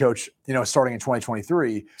be the head coach, starting in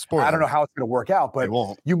 2023. Spoiler. I don't know how it's going to work out, but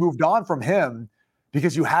you moved on from him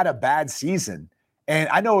because you had a bad season. And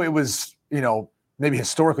I know it was, maybe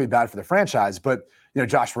historically bad for the franchise, but,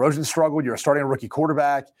 Josh Rosen struggled. You're starting a rookie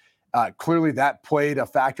quarterback. Clearly that played a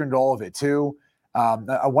factor into all of it too.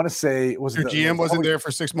 I want to say your GM wasn't there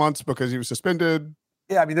for 6 months because he was suspended.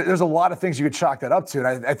 Yeah. I mean, there's a lot of things you could chalk that up to.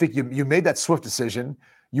 And I think you made that swift decision.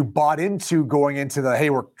 You bought into going into hey,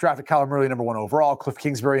 we're drafting Kyler Murray number 1 overall, Cliff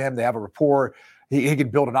Kingsbury, him. They have a rapport. He can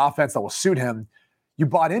build an offense that will suit him. You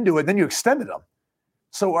bought into it, then you extended him.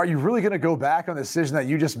 So are you really going to go back on the decision that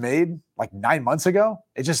you just made like 9 months ago?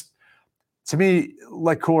 It just, to me,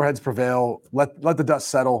 let cooler heads prevail. Let the dust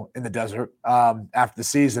settle in the desert after the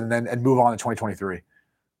season and move on to 2023.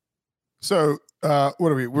 So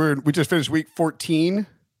what are we just finished week 14.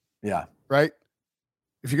 Yeah. Right.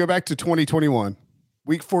 If you go back to 2021,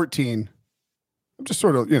 week 14, I'm just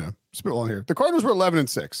sort of, spitballing here. The Cardinals were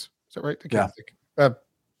 11-6. Is that right? Yeah.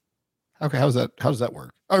 Okay. How does that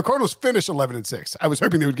work? Oh, the Cardinals finished 11-6. I was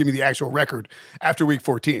hoping they would give me the actual record after week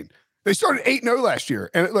 14. They started 8-0 last year.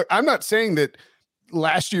 And look, I'm not saying that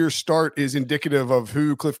last year's start is indicative of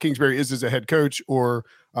who Cliff Kingsbury is as a head coach or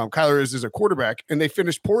Kyler is as a quarterback. And they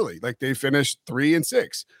finished poorly. Like, they finished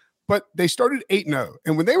 3-6, but they started 8-0.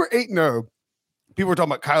 And when they were 8-0, people were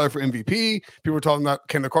talking about Kyler for MVP. People were talking about,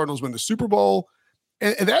 can the Cardinals win the Super Bowl?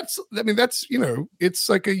 And that's, it's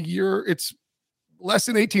like a year, it's less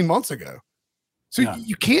than 18 months ago. So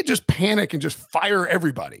you can't just panic and just fire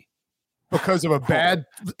everybody. because of a bad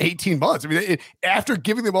 18 months. I mean, after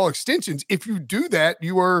giving them all extensions, if you do that,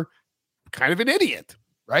 you are kind of an idiot,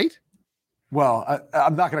 right? Well,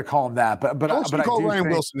 I'm not going to call him that, but I call Ryan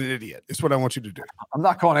Wilson an idiot. It's what I want you to do. I'm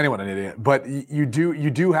not calling anyone an idiot, but you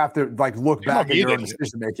do have to like look back at your own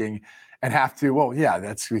decision making and have to. Well, yeah,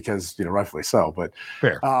 that's because rightfully so. But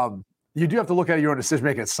fair. You do have to look at your own decision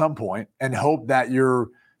making at some point and hope that you're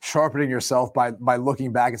sharpening yourself by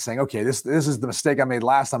looking back and saying, okay, this is the mistake I made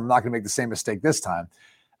last time. I'm not going to make the same mistake this time.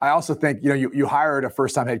 I also think you hired a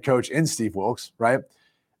first time head coach in Steve Wilks, right?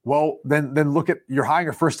 Well, then look at you're hiring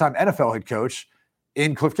a first-time NFL head coach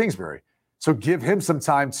in Cliff Kingsbury. So give him some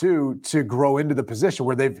time to grow into the position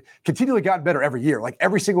where they've continually gotten better every year. Like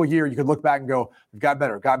every single year, you could look back and go, we've got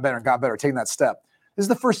better, taking that step. This is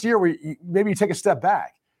the first year where maybe you take a step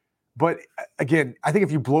back. But again, I think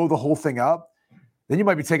if you blow the whole thing up, then you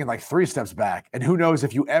might be taking like 3 steps back. And who knows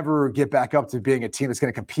if you ever get back up to being a team that's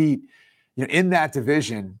going to compete in that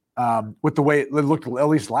division with the way it looked at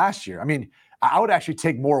least last year. I mean, I would actually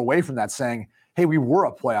take more away from that saying, hey, we were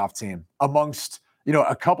a playoff team amongst,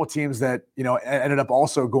 a couple teams that, ended up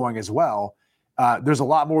also going as well. There's a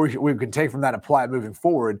lot more we can take from that and apply it moving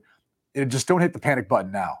forward. Just don't hit the panic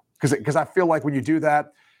button now. Because I feel like when you do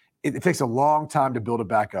that, it takes a long time to build it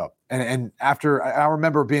back up. And after, I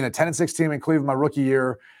remember being a 10-6 team in Cleveland my rookie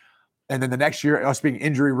year. And then the next year, us being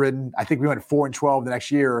injury ridden, I think we went 4-12 the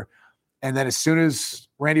next year. And then as soon as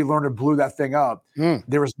Randy Lerner blew that thing up,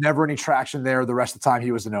 there was never any traction there the rest of the time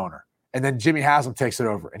he was an owner. And then Jimmy Haslam takes it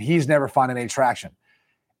over, and he's never finding any traction.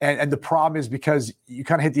 And the problem is because you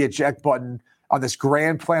kind of hit the eject button on this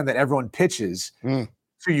grand plan that everyone pitches to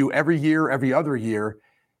you every year, every other year,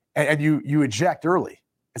 and you eject early.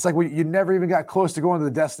 It's like you never even got close to going to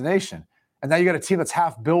the destination. And now you got a team that's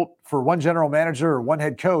half built for one general manager or one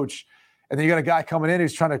head coach. And then you got a guy coming in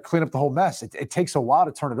who's trying to clean up the whole mess. It takes a while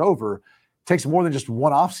to turn it over. It takes more than just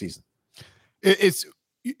one offseason.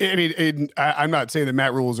 I'm not saying that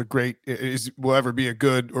Matt Rule will ever be a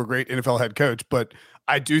good or great NFL head coach, but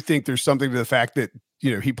I do think there's something to the fact that,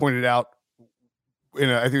 he pointed out,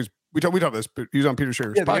 I think we talked about this, but he was on Peter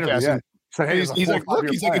Schrager's podcast. Yeah. So, hey, he's like, look,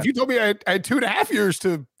 if you told me I had 2.5 years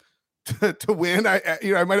to win,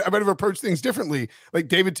 I might have approached things differently. Like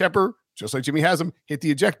David Tepper, just like Jimmy Haslam, hit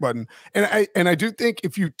the eject button. And I do think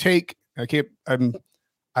if you take, I'm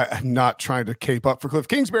not trying to cape up for Cliff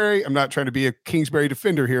Kingsbury. I'm not trying to be a Kingsbury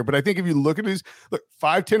defender here, but I think if you look at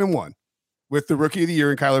 5-10-1 with the rookie of the year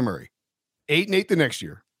in Kyler Murray, 8-8 the next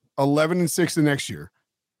year, 11-6 the next year,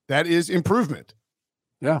 that is improvement.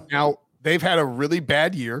 Yeah. Now they've had a really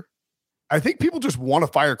bad year. I think people just want to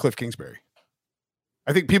fire Cliff Kingsbury.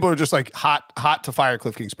 I think people are just like hot to fire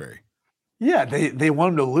Cliff Kingsbury. Yeah, they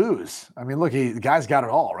want him to lose. I mean, look, the guy's got it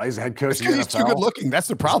all, right? He's a head coach. Because he's too good looking. That's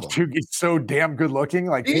the problem. He's so damn good looking.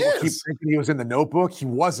 Like people keep thinking he was in the Notebook. He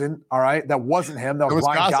wasn't. All right, that wasn't him. That was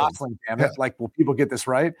Ryan Gosling. Damn it! Like, will people get this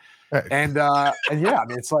right? Hey. And yeah, I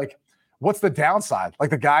mean, it's like, what's the downside?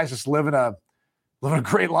 Like the guy's just living a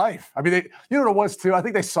great life. I mean, you know what it was too? I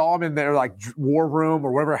think they saw him in their like war room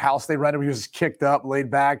or whatever house they rented. He was just kicked up,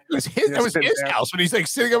 laid back. It was his house when he's like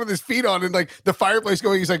sitting up with his feet on and like the fireplace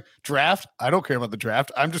going. He's like, draft? I don't care about the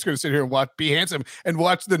draft. I'm just going to sit here and be handsome and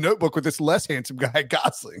watch The Notebook with this less handsome guy,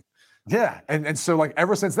 Gosling. Yeah. And so like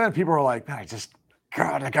ever since then, people are like,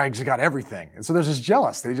 God, that guy just got everything. And so they're just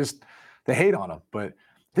jealous. They hate on him, but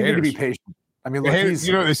they need to be patient. I mean, look,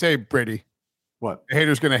 they say, Brady. What? The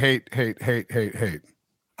hater's going to hate.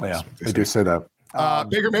 Yeah, they do say that.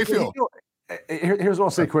 Baker Mayfield. Here's what I'll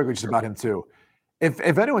say quickly just about him too.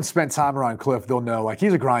 If anyone spent time around Cliff, they'll know like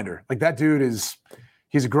he's a grinder. Like that dude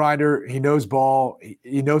he's a grinder. He knows ball.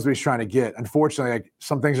 He knows what he's trying to get. Unfortunately, like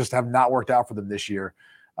some things just have not worked out for them this year.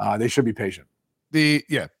 They should be patient.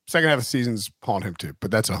 Second half of the season's pawned him too, but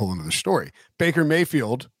that's a whole other story. Baker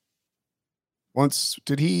Mayfield. Once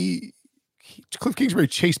Cliff Kingsbury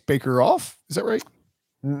chased Baker off? Is that right?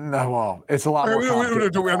 No, well, it's a lot more.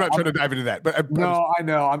 I'm not trying to dive into that, but I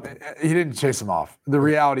know. He didn't chase him off. The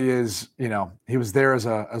reality is, he was there as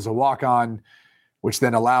a walk-on, which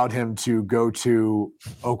then allowed him to go to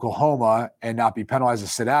Oklahoma and not be penalized to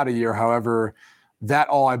sit out a year. However, that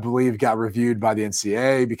all I believe got reviewed by the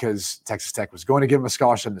NCAA because Texas Tech was going to give him a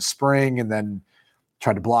scholarship in the spring and then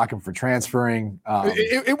tried to block him for transferring.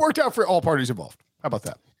 It worked out for all parties involved. How about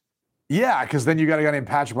that? Yeah, because then you got a guy named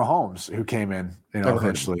Patrick Mahomes who came in,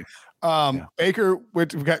 eventually. Baker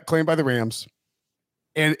got claimed by the Rams,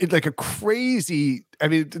 and it's like a crazy. I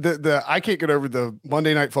mean, the I can't get over the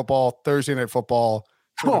Monday Night Football, Thursday Night Football.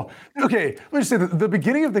 Well, okay, let me just say the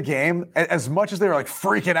beginning of the game, as much as they were like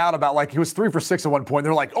freaking out about like he was 3 for 6 at one point,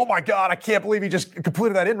 they're like, "Oh my God, I can't believe he just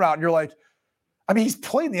completed that in route," and you're like, I mean, he's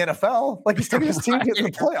playing the NFL. Like, he's taking his team to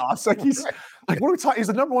the playoffs. Like, what are we talking? He's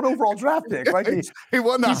the number 1 overall draft pick. Like, he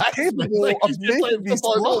won the he's capable of making these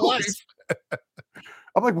throws.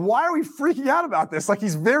 I'm like, why are we freaking out about this? Like,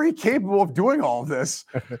 he's very capable of doing all of this.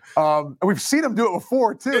 And we've seen him do it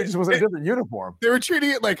before, too. He just was in a different uniform. They were treating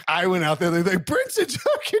it like I went out there. They're like, Brinson,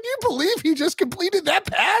 can you believe he just completed that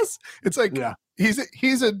pass? It's like, he's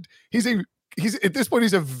at this point,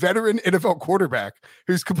 he's a veteran NFL quarterback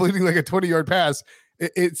who's completing like a 20-yard pass.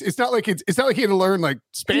 It's not like he had to learn like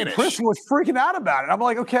Spanish. Chris was freaking out about it. I'm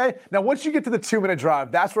like, okay. Now, once you get to the 2-minute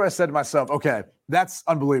drive, that's where I said to myself, okay, that's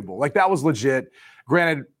unbelievable. Like, that was legit.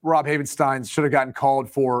 Granted, Rob Havenstein should have gotten called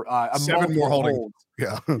for 7 more holdings.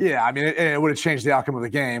 Yeah. Yeah. I mean, it would have changed the outcome of the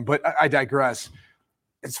game, but I digress.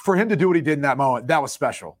 It's for him to do what he did in that moment. That was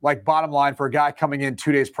special. Like, bottom line, for a guy coming in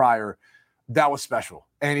 2 days prior, that was special.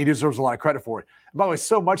 And he deserves a lot of credit for it. And by the way,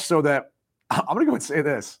 so much so that I'm going to go and say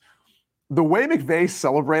this. The way McVay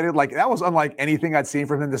celebrated, like, that was unlike anything I'd seen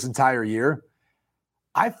from him this entire year.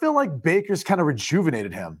 I feel like Baker's kind of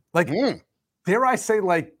rejuvenated him. Like, dare I say,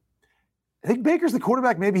 like, I think Baker's the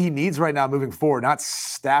quarterback maybe he needs right now moving forward, not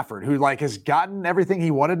Stafford, who, like, has gotten everything he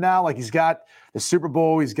wanted now. Like, he's got the Super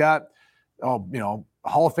Bowl. He's got,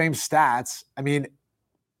 Hall of Fame stats. I mean,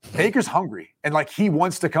 Baker's hungry. And, like, he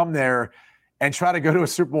wants to come there and try to go to a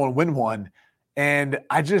Super Bowl and win one. And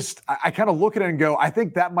I kind of look at it and go, I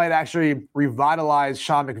think that might actually revitalize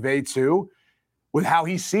Sean McVay too, with how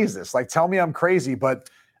he sees this. Like, tell me I'm crazy, but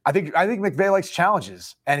I think McVay likes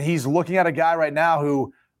challenges. And he's looking at a guy right now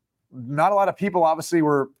who not a lot of people obviously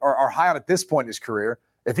are high on at this point in his career.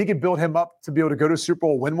 If he could build him up to be able to go to a Super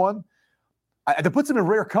Bowl, win one, that puts him in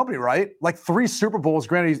rare company, right? Like, 3 Super Bowls,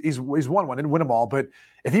 granted he's won one, didn't win them all, but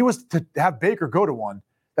if he was to have Baker go to one,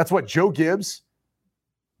 that's what Joe Gibbs,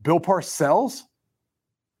 Bill Parcells.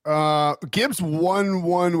 Gibbs won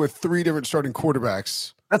one with 3 different starting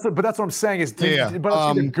quarterbacks. That's what I'm saying is,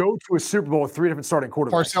 but to go to a Super Bowl with 3 different starting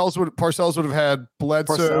quarterbacks. Parcells would have had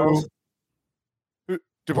Bledsoe. Parcells.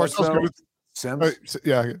 Did Parcells go with Sims?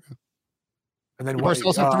 Yeah. And then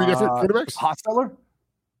Parcells have 3 different quarterbacks. Hostetler.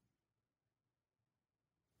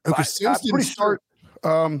 Okay, Sims didn't start.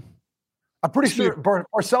 I'm pretty sure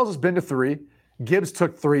Parcells has been to 3. Gibbs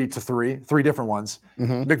took 3 to 3 different ones.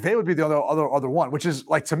 Mm-hmm. McVay would be the other one, which is,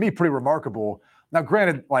 like, to me, pretty remarkable. Now,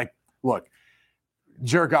 granted, like, look,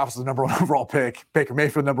 Jared Goff is the number 1 overall pick, Baker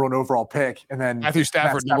Mayfield number 1 overall pick, and then Matthew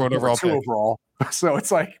Stafford number 1 overall 2 pick. Overall. So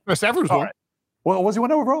it's like, no, Stafford was 1. Right. Well, was he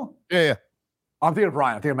 1 overall? Yeah. I'm thinking of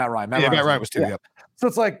Ryan. I'm thinking of Matt Ryan. Matt Ryan was 2. Yeah. Yep. So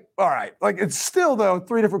it's like, all right, like, it's still though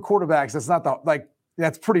 3 different quarterbacks. That's not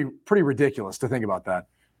that's pretty ridiculous to think about that.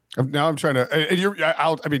 Now I'm trying to, and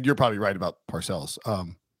you're probably right about Parcells.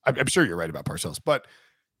 I'm sure you're right about Parcells, but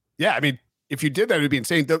yeah, I mean, if you did that, it'd be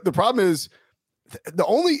insane. The problem is the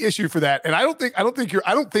only issue for that, and I don't think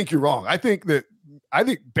you're wrong. I think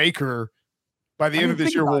Baker by the end of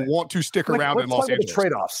this year will want to stick around in Los Angeles. The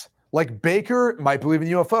trade-offs. Like, Baker might believe in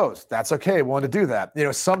UFOs. That's okay. Willing to do that.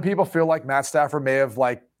 Some people feel like Matt Stafford may have,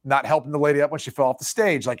 like, not helping the lady up when she fell off the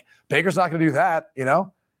stage. Like, Baker's not going to do that.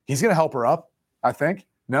 He's going to help her up, I think.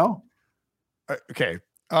 No. Okay.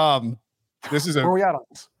 This is where are we at on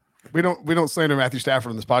this? We don't slander Matthew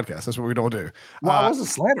Stafford on this podcast. That's what we don't do. Well, I wasn't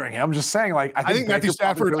slandering him. I'm just saying, like, I think Matthew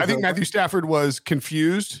Stafford was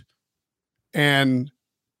confused, and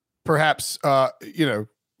perhaps Oh, you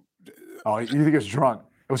think he was drunk?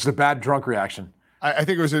 It was a bad drunk reaction. I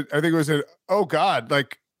think it was a oh God,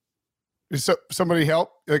 like, somebody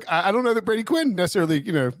help. Like, I don't know that Brady Quinn necessarily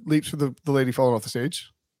leaps for the lady falling off the stage.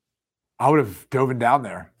 I would have dove down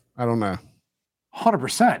there. I don't know.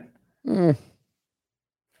 100%. You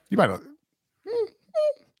might not.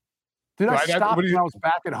 Dude, I stopped when I was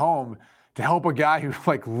back at home to help a guy who,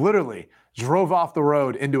 like, literally drove off the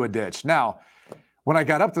road into a ditch. Now, when I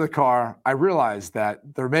got up to the car, I realized that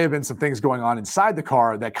there may have been some things going on inside the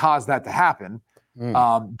car that caused that to happen.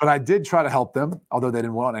 But I did try to help them, although they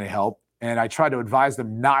didn't want any help. And I tried to advise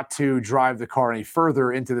them not to drive the car any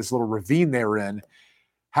further into this little ravine they were in.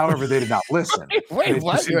 However, they did not listen. Wait,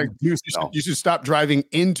 what? You should stop driving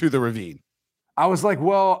into the ravine. I was like,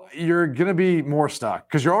 well, you're going to be more stuck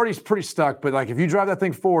because you're already pretty stuck. But, like, if you drive that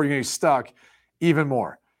thing forward, you're going to be stuck even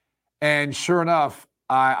more. And sure enough,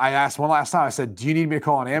 I asked one last time. I said, do you need me to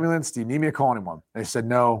call an ambulance? Do you need me to call anyone? They said,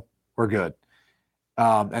 no, we're good.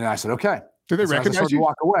 And I said, okay. Did they recognize you? To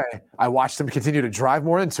walk away. I watched them continue to drive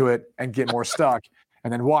more into it and get more stuck.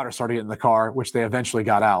 And then water started getting in the car, which they eventually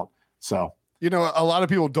got out. So, a lot of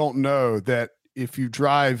people don't know that if you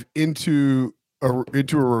drive into a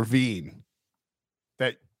ravine,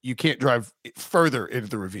 that you can't drive further into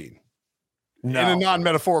the ravine. in a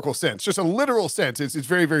non-metaphorical sense, just a literal sense. It's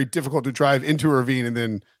very, very difficult to drive into a ravine and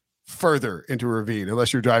then further into a ravine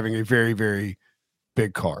unless you're driving a very, very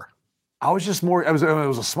big car. I was just more, it was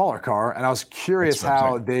a smaller car, and I was curious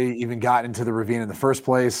how they even got into the ravine in the first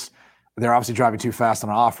place. They're obviously driving too fast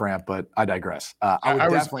on an off-ramp, but I digress. I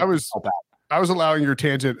was allowing your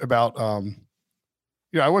tangent about,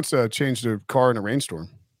 I once changed a car in a rainstorm.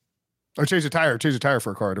 I changed a tire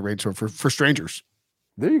for a car in a rainstorm for strangers.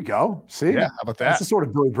 There you go. See? Yeah, how about that? That's the sort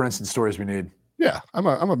of Billy Brinson stories we need. Yeah, I'm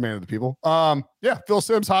a man of the people. Phil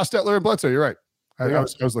Simms, Hostetler, and Bledsoe. You're right. I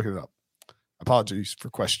was looking it up. Apologies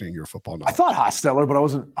for questioning your football knowledge. I thought Hostetler, but I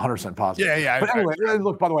wasn't 100% positive. Yeah. But anyway,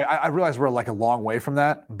 look, by the way, I realize we're like a long way from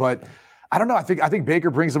that, but I don't know. I think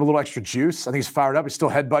Baker brings him a little extra juice. I think he's fired up. He's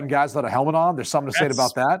still headbutting guys without a helmet on. There's something to say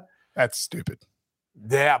about that. That's stupid.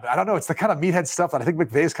 Yeah, but I don't know. It's the kind of meathead stuff that I think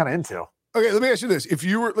McVay's kind of into. Okay, let me ask you this. If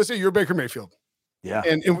you were, let's say you're Baker Mayfield. Yeah.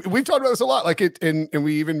 And we've talked about this a lot. Like and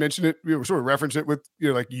we even mentioned it, we sort of referenced it with,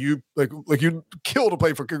 like you kill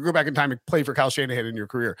to go back in time and play for Kyle Shanahan in your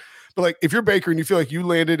career. But like, if you're Baker and you feel like you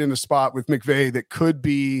landed in a spot with McVay that could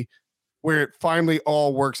be where it finally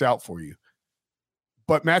all works out for you,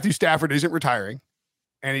 but Matthew Stafford isn't retiring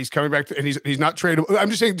and he's coming back and he's not tradable. I'm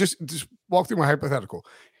just saying, just walk through my hypothetical.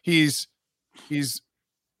 He's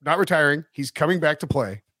not retiring. He's coming back to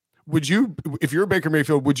play. Would you, if you're Baker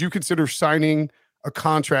Mayfield, would you consider signing a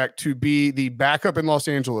contract to be the backup in Los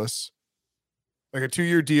Angeles, like a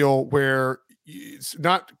 2-year deal where it's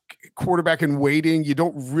not quarterback in waiting? You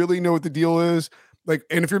don't really know what the deal is. Like,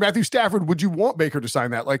 and if you're Matthew Stafford, would you want Baker to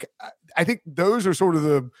sign that? Like, I think those are sort of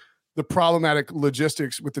the problematic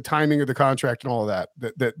logistics with the timing of the contract and all of that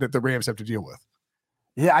the Rams have to deal with.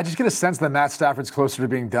 Yeah, I just get a sense that Matt Stafford's closer to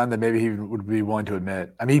being done than maybe he would be willing to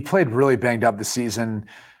admit. I mean, he played really banged up this season.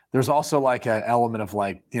 There's also like an element of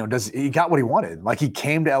like, he got what he wanted? Like, he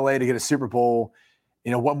came to LA to get a Super Bowl.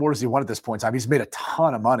 What more does he want at this point in time? He's made a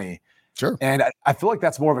ton of money. Sure. And I feel like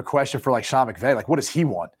that's more of a question for like Sean McVay. Like, what does he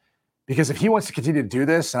want? Because if he wants to continue to do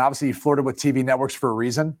this, and obviously he flirted with TV networks for a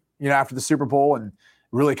reason, after the Super Bowl and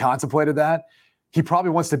really contemplated that, he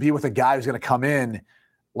probably wants to be with a guy who's going to come in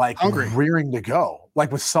like hungry, rearing to go,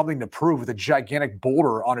 like with something to prove, with a gigantic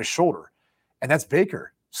boulder on his shoulder. And that's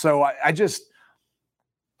Baker. So I just,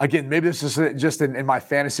 again, maybe this is just in my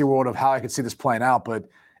fantasy world of how I could see this playing out. But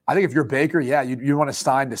I think if you're Baker, yeah, you want to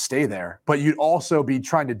sign to stay there. But you'd also be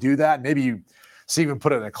trying to do that. Maybe you even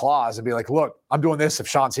put it in a clause and be like, look, I'm doing this if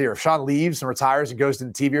Sean's here. If Sean leaves and retires and goes to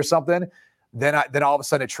the TV or something, then all of a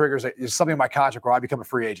sudden it triggers something in my contract where I become a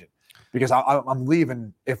free agent because I'm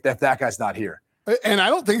leaving if that guy's not here. And I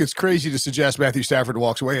don't think it's crazy to suggest Matthew Stafford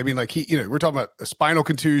walks away. I mean, like we're talking about a spinal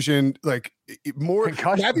contusion, like more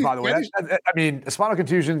concussion. By the way, a spinal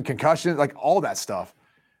contusion, concussion, like all that stuff.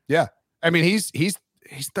 Yeah, I mean, he's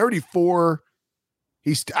 34.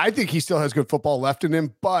 I think he still has good football left in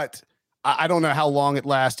him, but I don't know how long it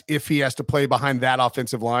lasts if he has to play behind that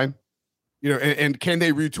offensive line. And can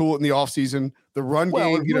they retool it in the offseason? The run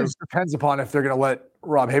game, it depends upon if they're going to let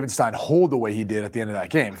Rob Havenstein hold the way he did at the end of that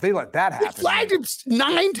game. If they let that happen. They flagged him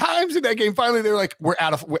 9 times in that game. Finally, they're like, we're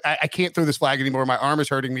out of – I can't throw this flag anymore. My arm is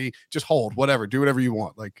hurting me. Just hold. Whatever. Do whatever you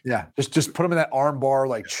want. Like, yeah, just put him in that arm bar,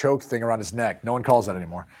 like, choke thing around his neck. No one calls that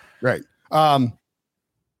anymore. Right. Someone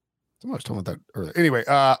was talking about that earlier. Anyway,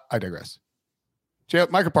 I digress.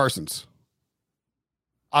 Micah Parsons,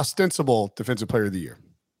 ostensible Defensive Player of the Year.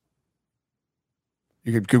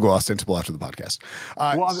 You can Google ostensible after the podcast.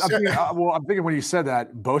 I'm thinking when you said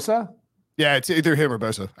that, Bosa? Yeah, it's either him or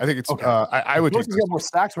Bosa. I think it's. Okay. I would. Bosa's got more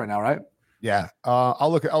sacks right now, right? Yeah. I'll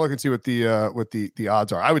look and see what the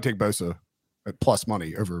odds are. I would take Bosa at plus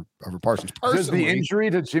money over Parsons. Does the injury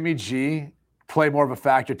to Jimmy G play more of a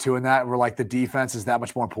factor too in that, where like the defense is that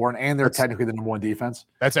much more important, and they're technically the number one defense?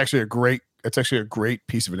 That's actually a great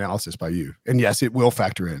piece of analysis by you. And yes, it will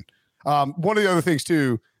factor in. One of the other things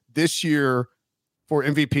too this year. For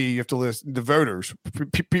MVP, you have to list the voters.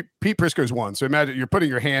 Pete Prisco's won. So imagine you're putting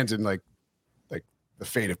your hands in like the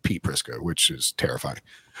fate of Pete Prisco, which is terrifying.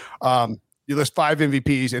 You list 5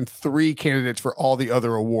 MVPs and 3 candidates for all the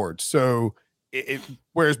other awards. So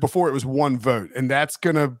whereas before it was 1 vote, and that's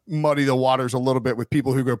going to muddy the waters a little bit with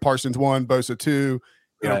people who go Parsons 1, Bosa 2,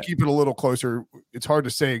 keep it a little closer. It's hard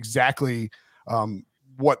to say exactly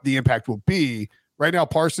what the impact will be. Right now,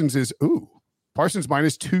 Parsons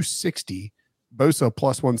minus 260. Bosa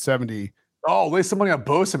plus 170. Oh, lay some money on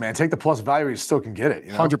Bosa, man. Take the plus value, you still can get it. 100%.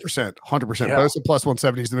 Yeah. Bosa plus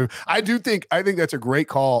 170 is the move. I think that's a great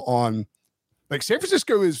call on, like, San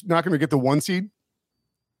Francisco is not going to get the 1 seed,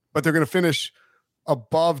 but they're going to finish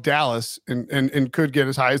above Dallas and could get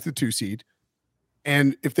as high as the 2 seed.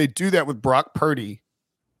 And if they do that with Brock Purdy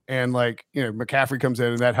and like, McCaffrey comes in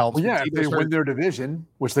and that helps. Well, yeah, if they win their division,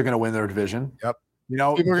 which they're going to win their division. Yep. People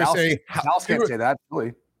are going to say, Dallas can't say that,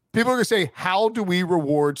 really. People are going to say, how do we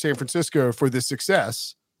reward San Francisco for this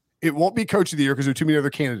success? It won't be coach of the year because there are too many other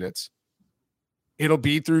candidates. It'll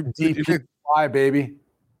be through DPOY, baby.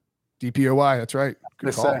 DPOY, that's right.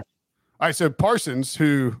 Good call. All right, so Parsons,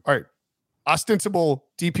 ostensible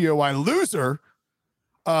DPOY loser,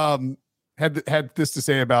 had this to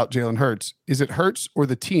say about Jalen Hurts. Is it Hurts or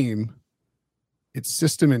the team? It's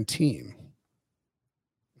system and team.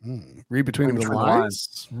 Read between the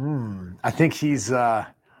lines. I think he's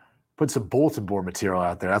put some bulletin board material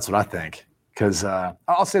out there. That's what I think. Because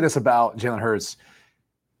I'll say this about Jalen Hurts.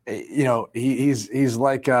 He's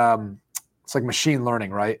like it's like machine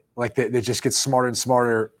learning, right? Like they just get smarter and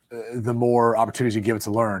smarter the more opportunities you give it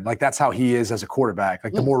to learn. Like that's how he is as a quarterback.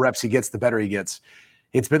 Like the more reps he gets, the better he gets.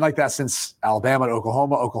 It's been like that since Alabama to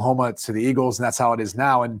Oklahoma to the Eagles, and that's how it is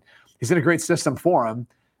now. And he's in a great system for him.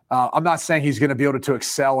 I'm not saying he's going to be able to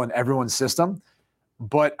excel in everyone's system,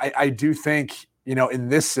 but I do think, in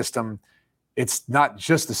this system, it's not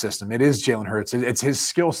just the system. It is Jalen Hurts. It's his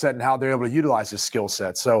skill set and how they're able to utilize his skill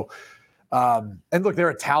set. So, and look,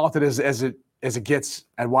 they're as talented as it gets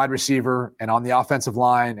at wide receiver and on the offensive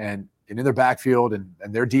line and in their backfield and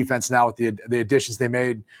their defense now with the additions they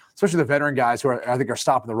made, especially the veteran guys who I think are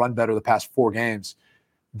stopping the run better the past 4 games.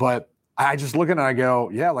 But I just look at it and I go,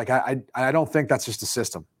 yeah, like I don't think that's just a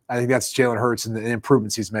system. I think that's Jalen Hurts and the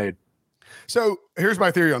improvements he's made. So here's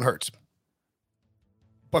my theory on Hurts.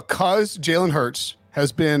 Because Jalen Hurts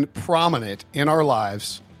has been prominent in our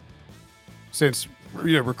lives since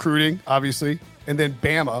recruiting, obviously, and then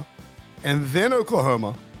Bama, and then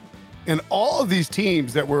Oklahoma, and all of these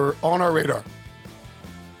teams that were on our radar.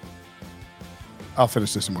 I'll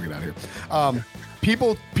finish this and we'll get out of here.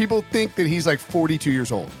 People think that he's like 42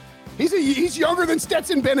 years old. He's younger than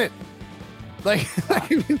Stetson Bennett. Like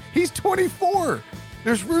he's 24.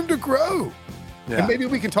 There's room to grow. Yeah. And maybe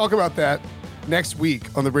we can talk about that next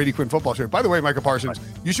week on the Brady Quinn Football Show. By the way, Micah Parsons,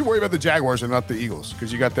 you should worry about the Jaguars and not the Eagles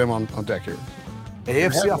because you got them on deck here.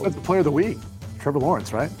 AFC Offensive Player of the Week, Trevor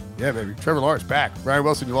Lawrence, right? Yeah, baby. Trevor Lawrence back. Ryan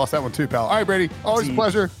Wilson, you lost that one too, pal. All right, Brady. Always a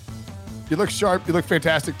pleasure. You look sharp. You look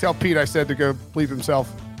fantastic. Tell Pete I said to go bleep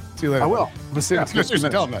himself. See you later. I will. Seriously,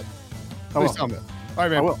 tell him that. Please tell him that. All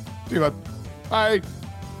right, man. I will. See you, bud. Bye.